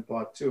 1 and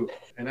part 2.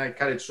 And I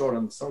cut it short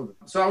on some of them.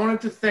 So I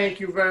wanted to thank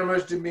you very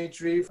much,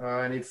 Dimitri.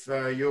 And if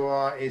you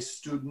are a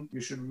student,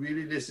 you should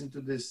really listen to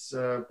this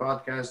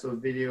podcast or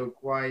video,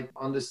 quite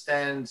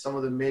understand some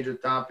of the major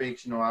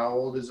topics. How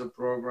old is a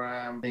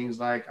program? Things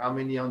like how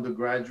many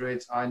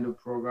undergraduates are in the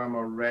program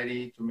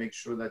already, to make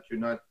sure that you're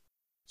not.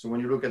 So when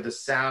you look at the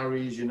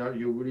salaries,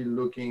 you're really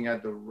looking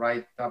at the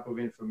right type of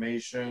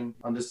information,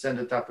 understand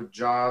the type of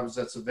jobs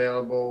that's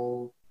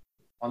available,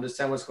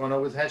 understand what's going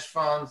on with hedge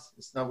funds.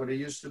 It's not what it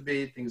used to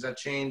be. Things are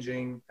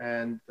changing,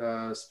 and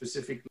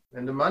specifically,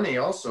 and the money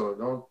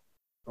also.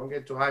 Don't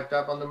get too hyped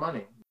up on the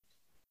money.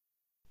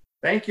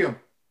 Thank you.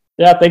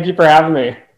 Yeah, thank you for having me.